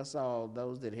forgive us all,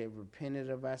 those that have repented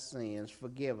of our sins.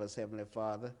 Forgive us, Heavenly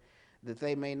Father, that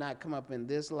they may not come up in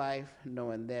this life,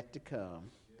 nor in that to come.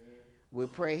 We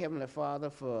pray, Heavenly Father,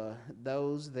 for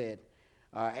those that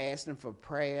are asking for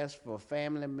prayers for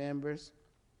family members.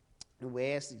 And we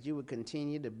ask that you would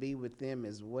continue to be with them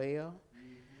as well.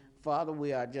 Father,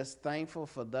 we are just thankful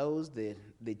for those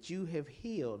that you have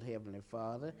healed, Heavenly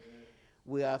Father.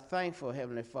 We are thankful,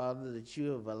 Heavenly Father, that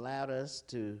you have allowed us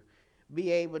to be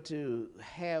able to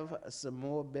have some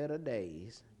more better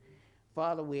days.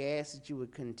 Father, we ask that you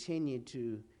would continue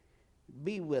to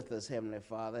be with us, Heavenly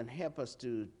Father, and help us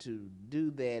to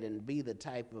do that and be the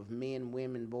type of men,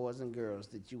 women, boys, and girls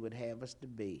that you would have us to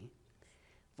be.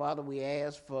 Father, we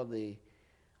ask for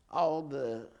all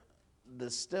the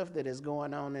stuff that is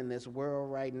going on in this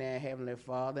world right now, Heavenly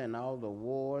Father, and all the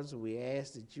wars. We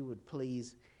ask that you would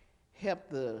please help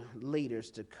the leaders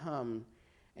to come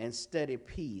and study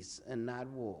peace and not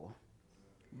war.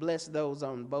 Bless those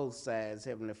on both sides,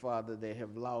 Heavenly Father, that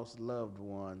have lost loved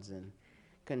ones, and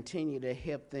continue to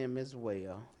help them as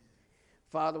well.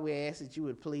 Father, we ask that you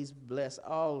would please bless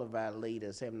all of our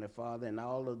leaders, Heavenly Father, and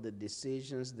all of the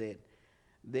decisions that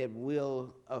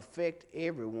will affect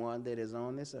everyone that is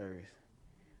on this earth.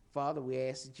 Father, we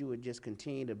ask that you would just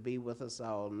continue to be with us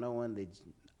all, knowing that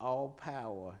all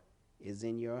power is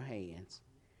in your hands.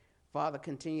 Father,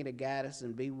 continue to guide us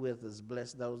and be with us.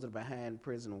 Bless those that are behind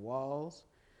prison walls,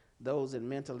 those in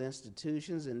mental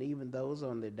institutions, and even those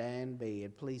on their dying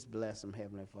bed. Please bless them,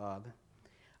 Heavenly Father.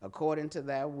 According to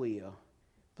thy will,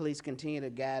 please continue to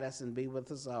guide us and be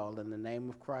with us all. In the name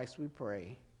of Christ we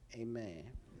pray. Amen.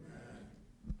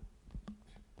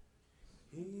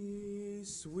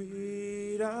 He's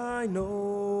sweet, I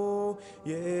know.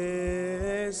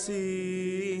 Yes,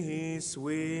 he's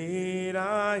sweet,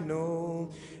 I know.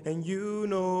 And you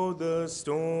know the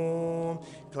storm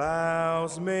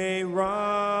clouds may rise,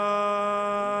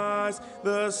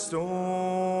 the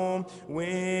storm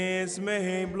winds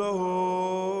may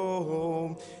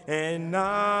blow, and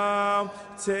I'll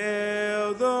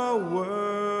tell the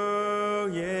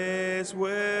world, yes,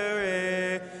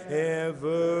 wherever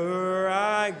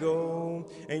I go,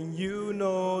 and you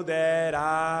know that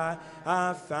I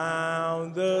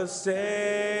found the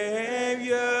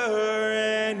Savior,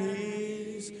 and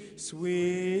he's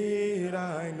sweet,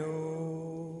 I know.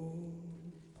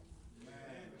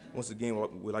 Once again,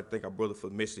 we'd like to thank our brother for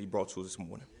the message he brought to us this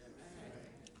morning.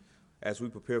 As we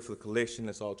prepare for the collection,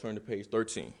 let's all turn to page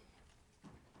 13.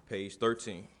 Page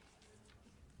 13.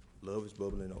 Love is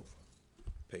bubbling over.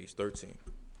 Page 13.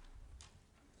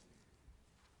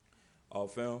 All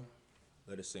found?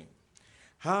 Let us sing.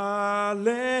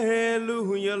 Hallelujah,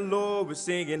 Lord, we're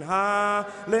singing hallelujah.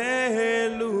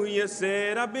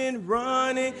 Said I've been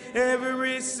running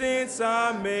ever since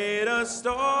I made a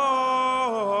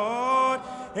start,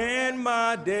 and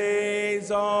my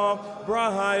days are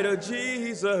brighter.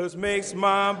 Jesus makes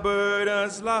my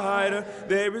burdens lighter.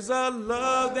 There is a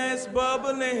love that's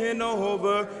bubbling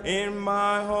over in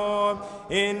my heart.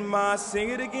 In my sing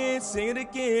it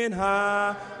again,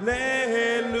 hallelujah,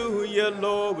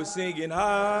 Lord, we're singing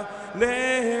hallelujah.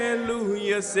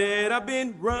 Said I've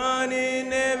been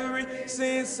running ever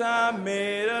since I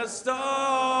made a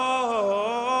start,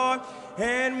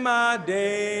 and my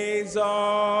days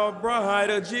are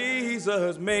brighter.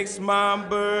 Jesus makes my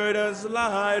burdens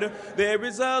lighter. There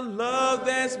is a love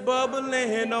that's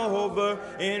bubbling over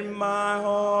in my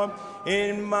heart.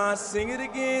 In my sing it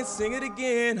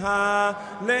again,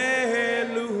 hallelujah,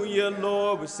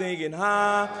 Lord, we're singing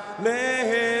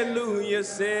hallelujah.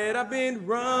 Said I've been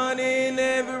running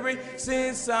ever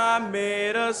since I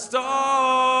made a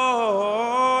start,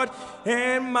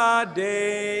 and my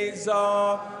days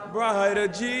are brighter.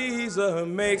 Jesus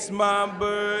makes my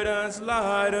burdens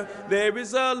lighter. There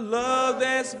is a love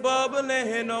that's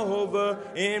bubbling over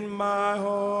in my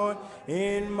heart,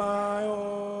 in my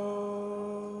heart.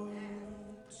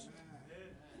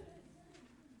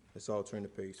 Let's all turn to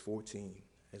page 14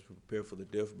 as we prepare for the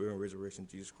death, burial, and resurrection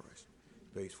of Jesus Christ.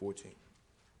 Page 14.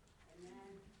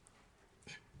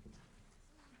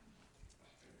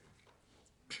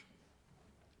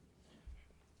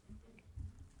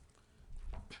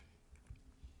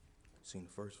 Sing the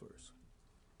first verse.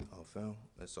 All found?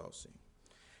 Let's all sing.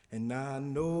 And I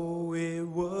know it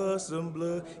was some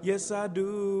blood, yes I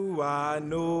do. I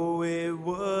know it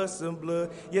was some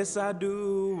blood, yes I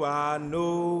do. I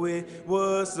know it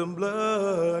was some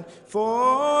blood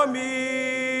for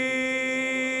me.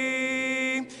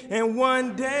 And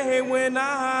one day when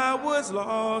I was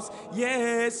lost,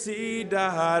 yes, he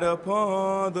died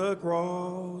upon the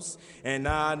cross. And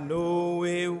I know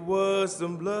it was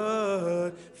some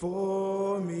blood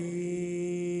for me.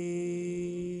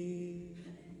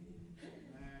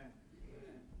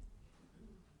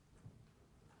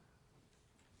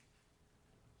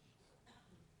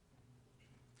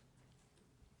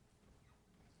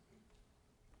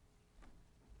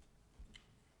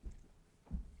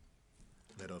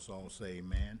 Let us all say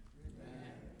amen.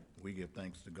 Amen. We give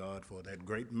thanks to God for that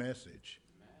great message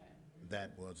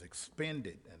that was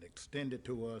expended and extended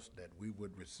to us, that we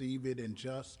would receive it and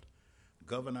just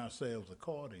govern ourselves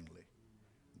accordingly.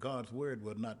 God's word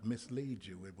will not mislead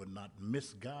you. It will not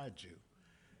misguide you.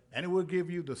 And it will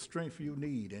give you the strength you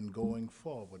need in going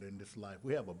forward in this life.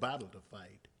 We have a battle to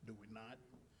fight, do we not?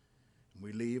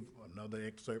 We leave, another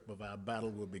excerpt of our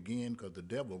battle will begin, because the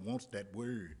devil wants that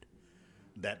word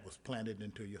that was planted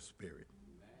into your spirit.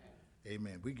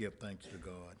 Amen. We give thanks to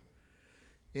God.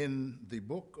 In the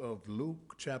book of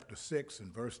Luke, chapter 6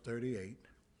 and verse 38,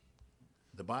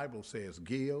 the Bible says,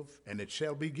 give, and it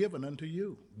shall be given unto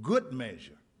you. Good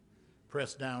measure,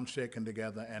 pressed down, shaken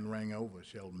together, and rang over,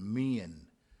 shall men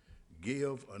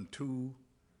give unto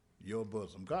your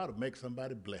bosom. God will make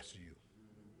somebody bless you.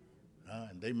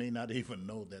 And they may not even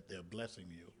know that they're blessing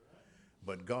you.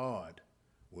 But God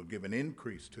will give an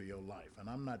increase to your life. And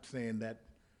I'm not saying that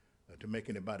to make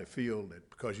anybody feel that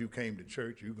because you came to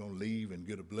church, you're going to leave and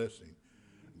get a blessing.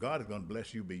 God is going to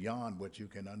bless you beyond what you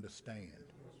can understand.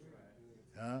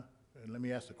 And let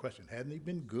me ask the question, hasn't he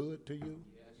been good to you?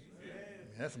 Yes.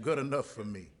 That's good enough for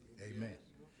me. Amen.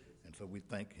 And so we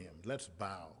thank him. Let's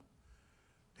bow.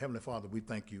 Heavenly Father, we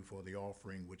thank you for the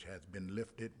offering which has been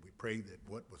lifted. We pray that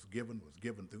what was given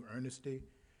through earnesty,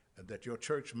 and that your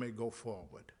church may go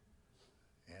forward,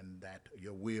 and that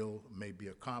your will may be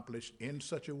accomplished in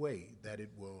such a way that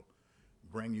it will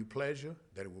bring you pleasure,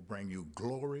 that it will bring you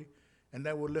glory, and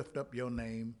that will lift up your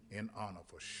name in honor.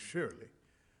 For surely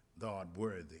thou art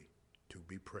worthy to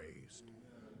be praised.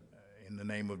 In the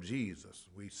name of Jesus,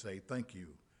 we say thank you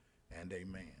and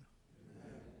amen.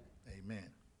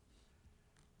 Amen.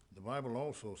 The Bible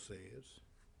also says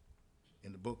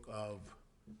in the book of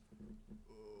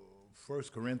 1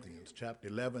 Corinthians, chapter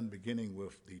 11, beginning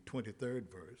with the 23rd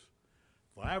verse,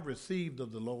 for I have received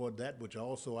of the Lord that which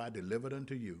also I delivered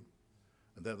unto you,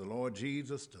 and that the Lord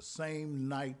Jesus, the same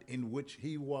night in which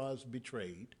he was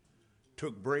betrayed,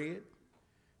 took bread.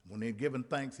 When he had given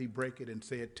thanks, he brake it and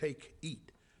said, take,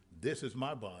 eat. This is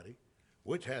my body,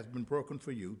 which has been broken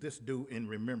for you. This do in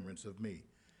remembrance of me.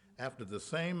 After the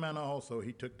same manner also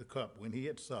he took the cup when he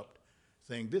had supped,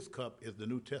 saying, this cup is the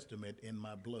New Testament in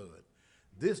my blood.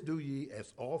 This do ye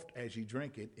as oft as ye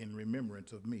drink it in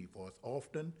remembrance of me. For as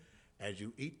often as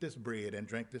you eat this bread and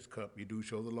drink this cup, you do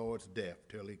show the Lord's death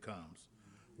till he comes.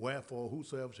 Wherefore,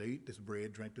 whosoever shall eat this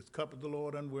bread, drink this cup of the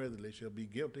Lord unworthily, shall be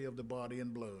guilty of the body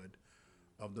and blood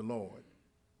of the Lord.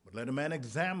 But let a man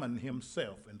examine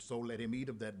himself, and so let him eat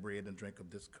of that bread and drink of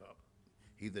this cup.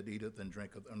 He that eateth and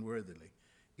drinketh unworthily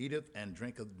eateth and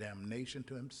drinketh damnation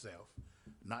to himself,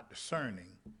 not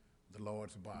discerning the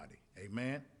Lord's body.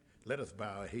 Amen. Let us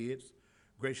bow our heads.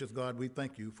 Gracious God, we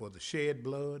thank you for the shed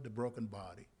blood, the broken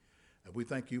body. And we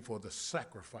thank you for the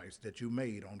sacrifice that you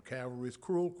made on Calvary's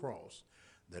cruel cross,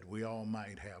 that we all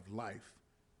might have life,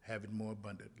 have it more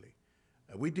abundantly.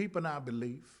 We deepen our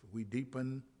belief. We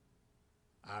deepen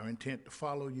our intent to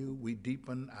follow you. We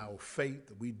deepen our faith.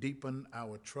 We deepen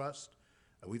our trust.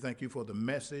 We thank you for the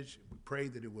message. We pray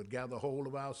that it would gather hold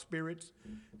of our spirits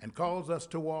and cause us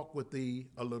to walk with thee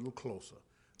a little closer,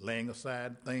 laying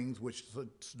aside things which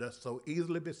does so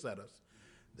easily beset us,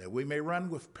 that we may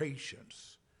run with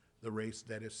patience the race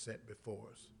that is set before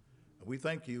us. We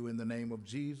thank you in the name of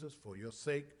Jesus for your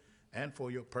sake and for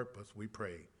your purpose, we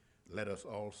pray. Let us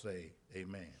all say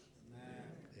amen.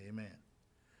 Amen. Amen.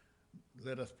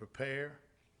 Let us prepare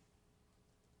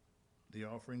the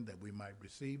offering that we might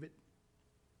receive it.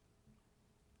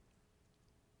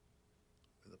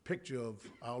 The picture of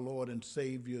our Lord and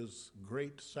Savior's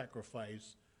great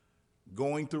sacrifice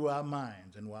going through our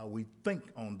minds. And while we think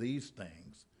on these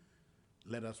things,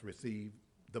 let us receive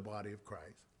the body of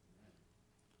Christ.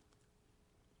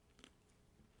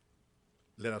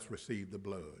 Let us receive the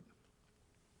blood.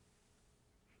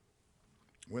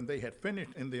 When they had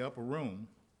finished in the upper room,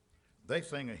 they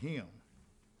sang a hymn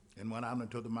and went out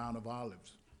into the Mount of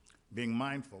Olives, being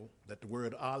mindful that the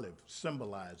word olive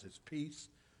symbolizes peace.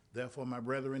 Therefore, my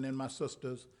brethren and my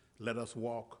sisters, let us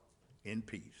walk in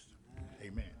peace.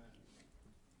 Amen.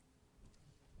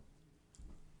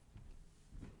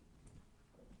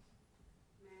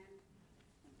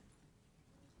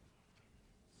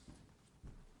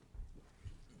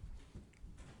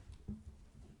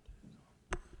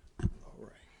 All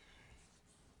right.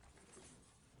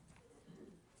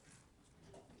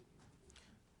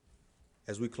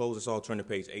 As we close, let's all turn to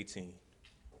page 18.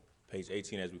 Page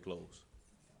 18 as we close.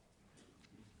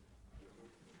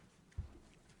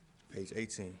 Page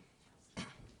 18.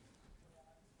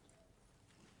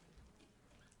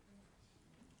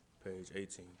 Page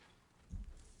 18.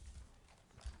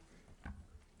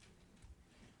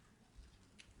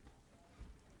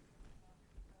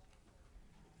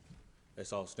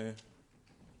 Let's all stand.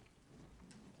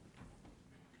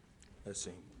 Let's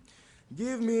sing.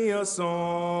 Give me a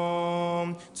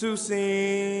song to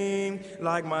sing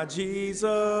like my Jesus.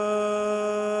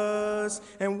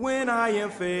 And when I am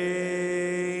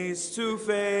face to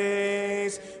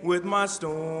face with my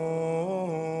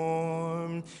storm,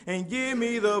 and give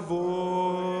me the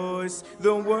voice,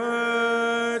 the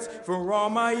words for all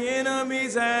my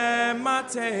enemies at my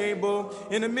table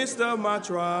in the midst of my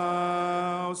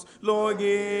trials. Lord,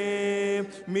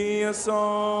 give me a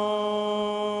song.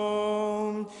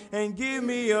 and give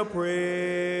me a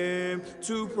prayer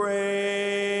to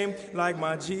pray like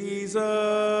my Jesus.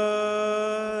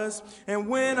 And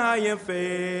when I am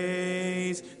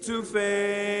face to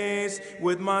face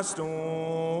with my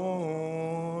storm,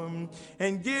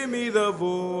 and give me the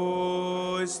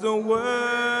voice, the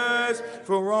words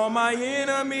for all my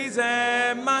enemies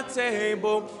at my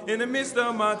table in the midst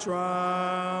of my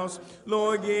trials.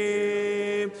 Lord,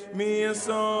 give me a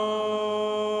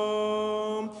song.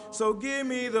 So give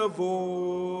me the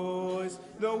voice,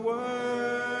 the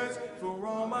words for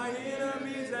all my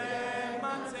enemies at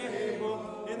my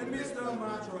table in the midst of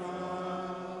my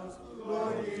trials.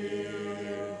 Lord,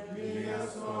 give me a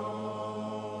song.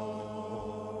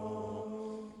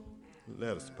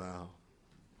 Let us bow.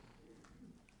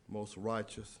 Most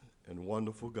righteous and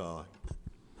wonderful God,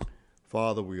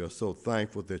 Father, we are so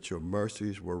thankful that your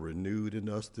mercies were renewed in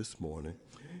us this morning.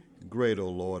 Great, O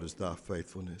Lord, is thy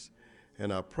faithfulness.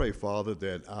 And I pray, Father,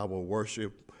 that our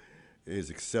worship is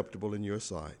acceptable in your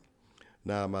sight.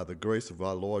 Now, by the grace of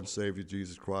our Lord and Savior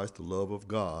Jesus Christ, the love of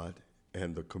God,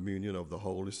 and the communion of the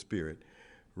Holy Spirit,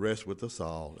 rest with us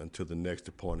all until the next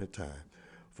appointed time.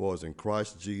 For it's in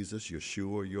Christ Jesus,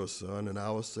 Yeshua, your Son, and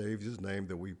our Savior's name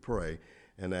that we pray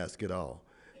and ask it all.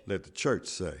 Let the church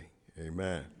say,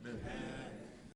 amen. Amen.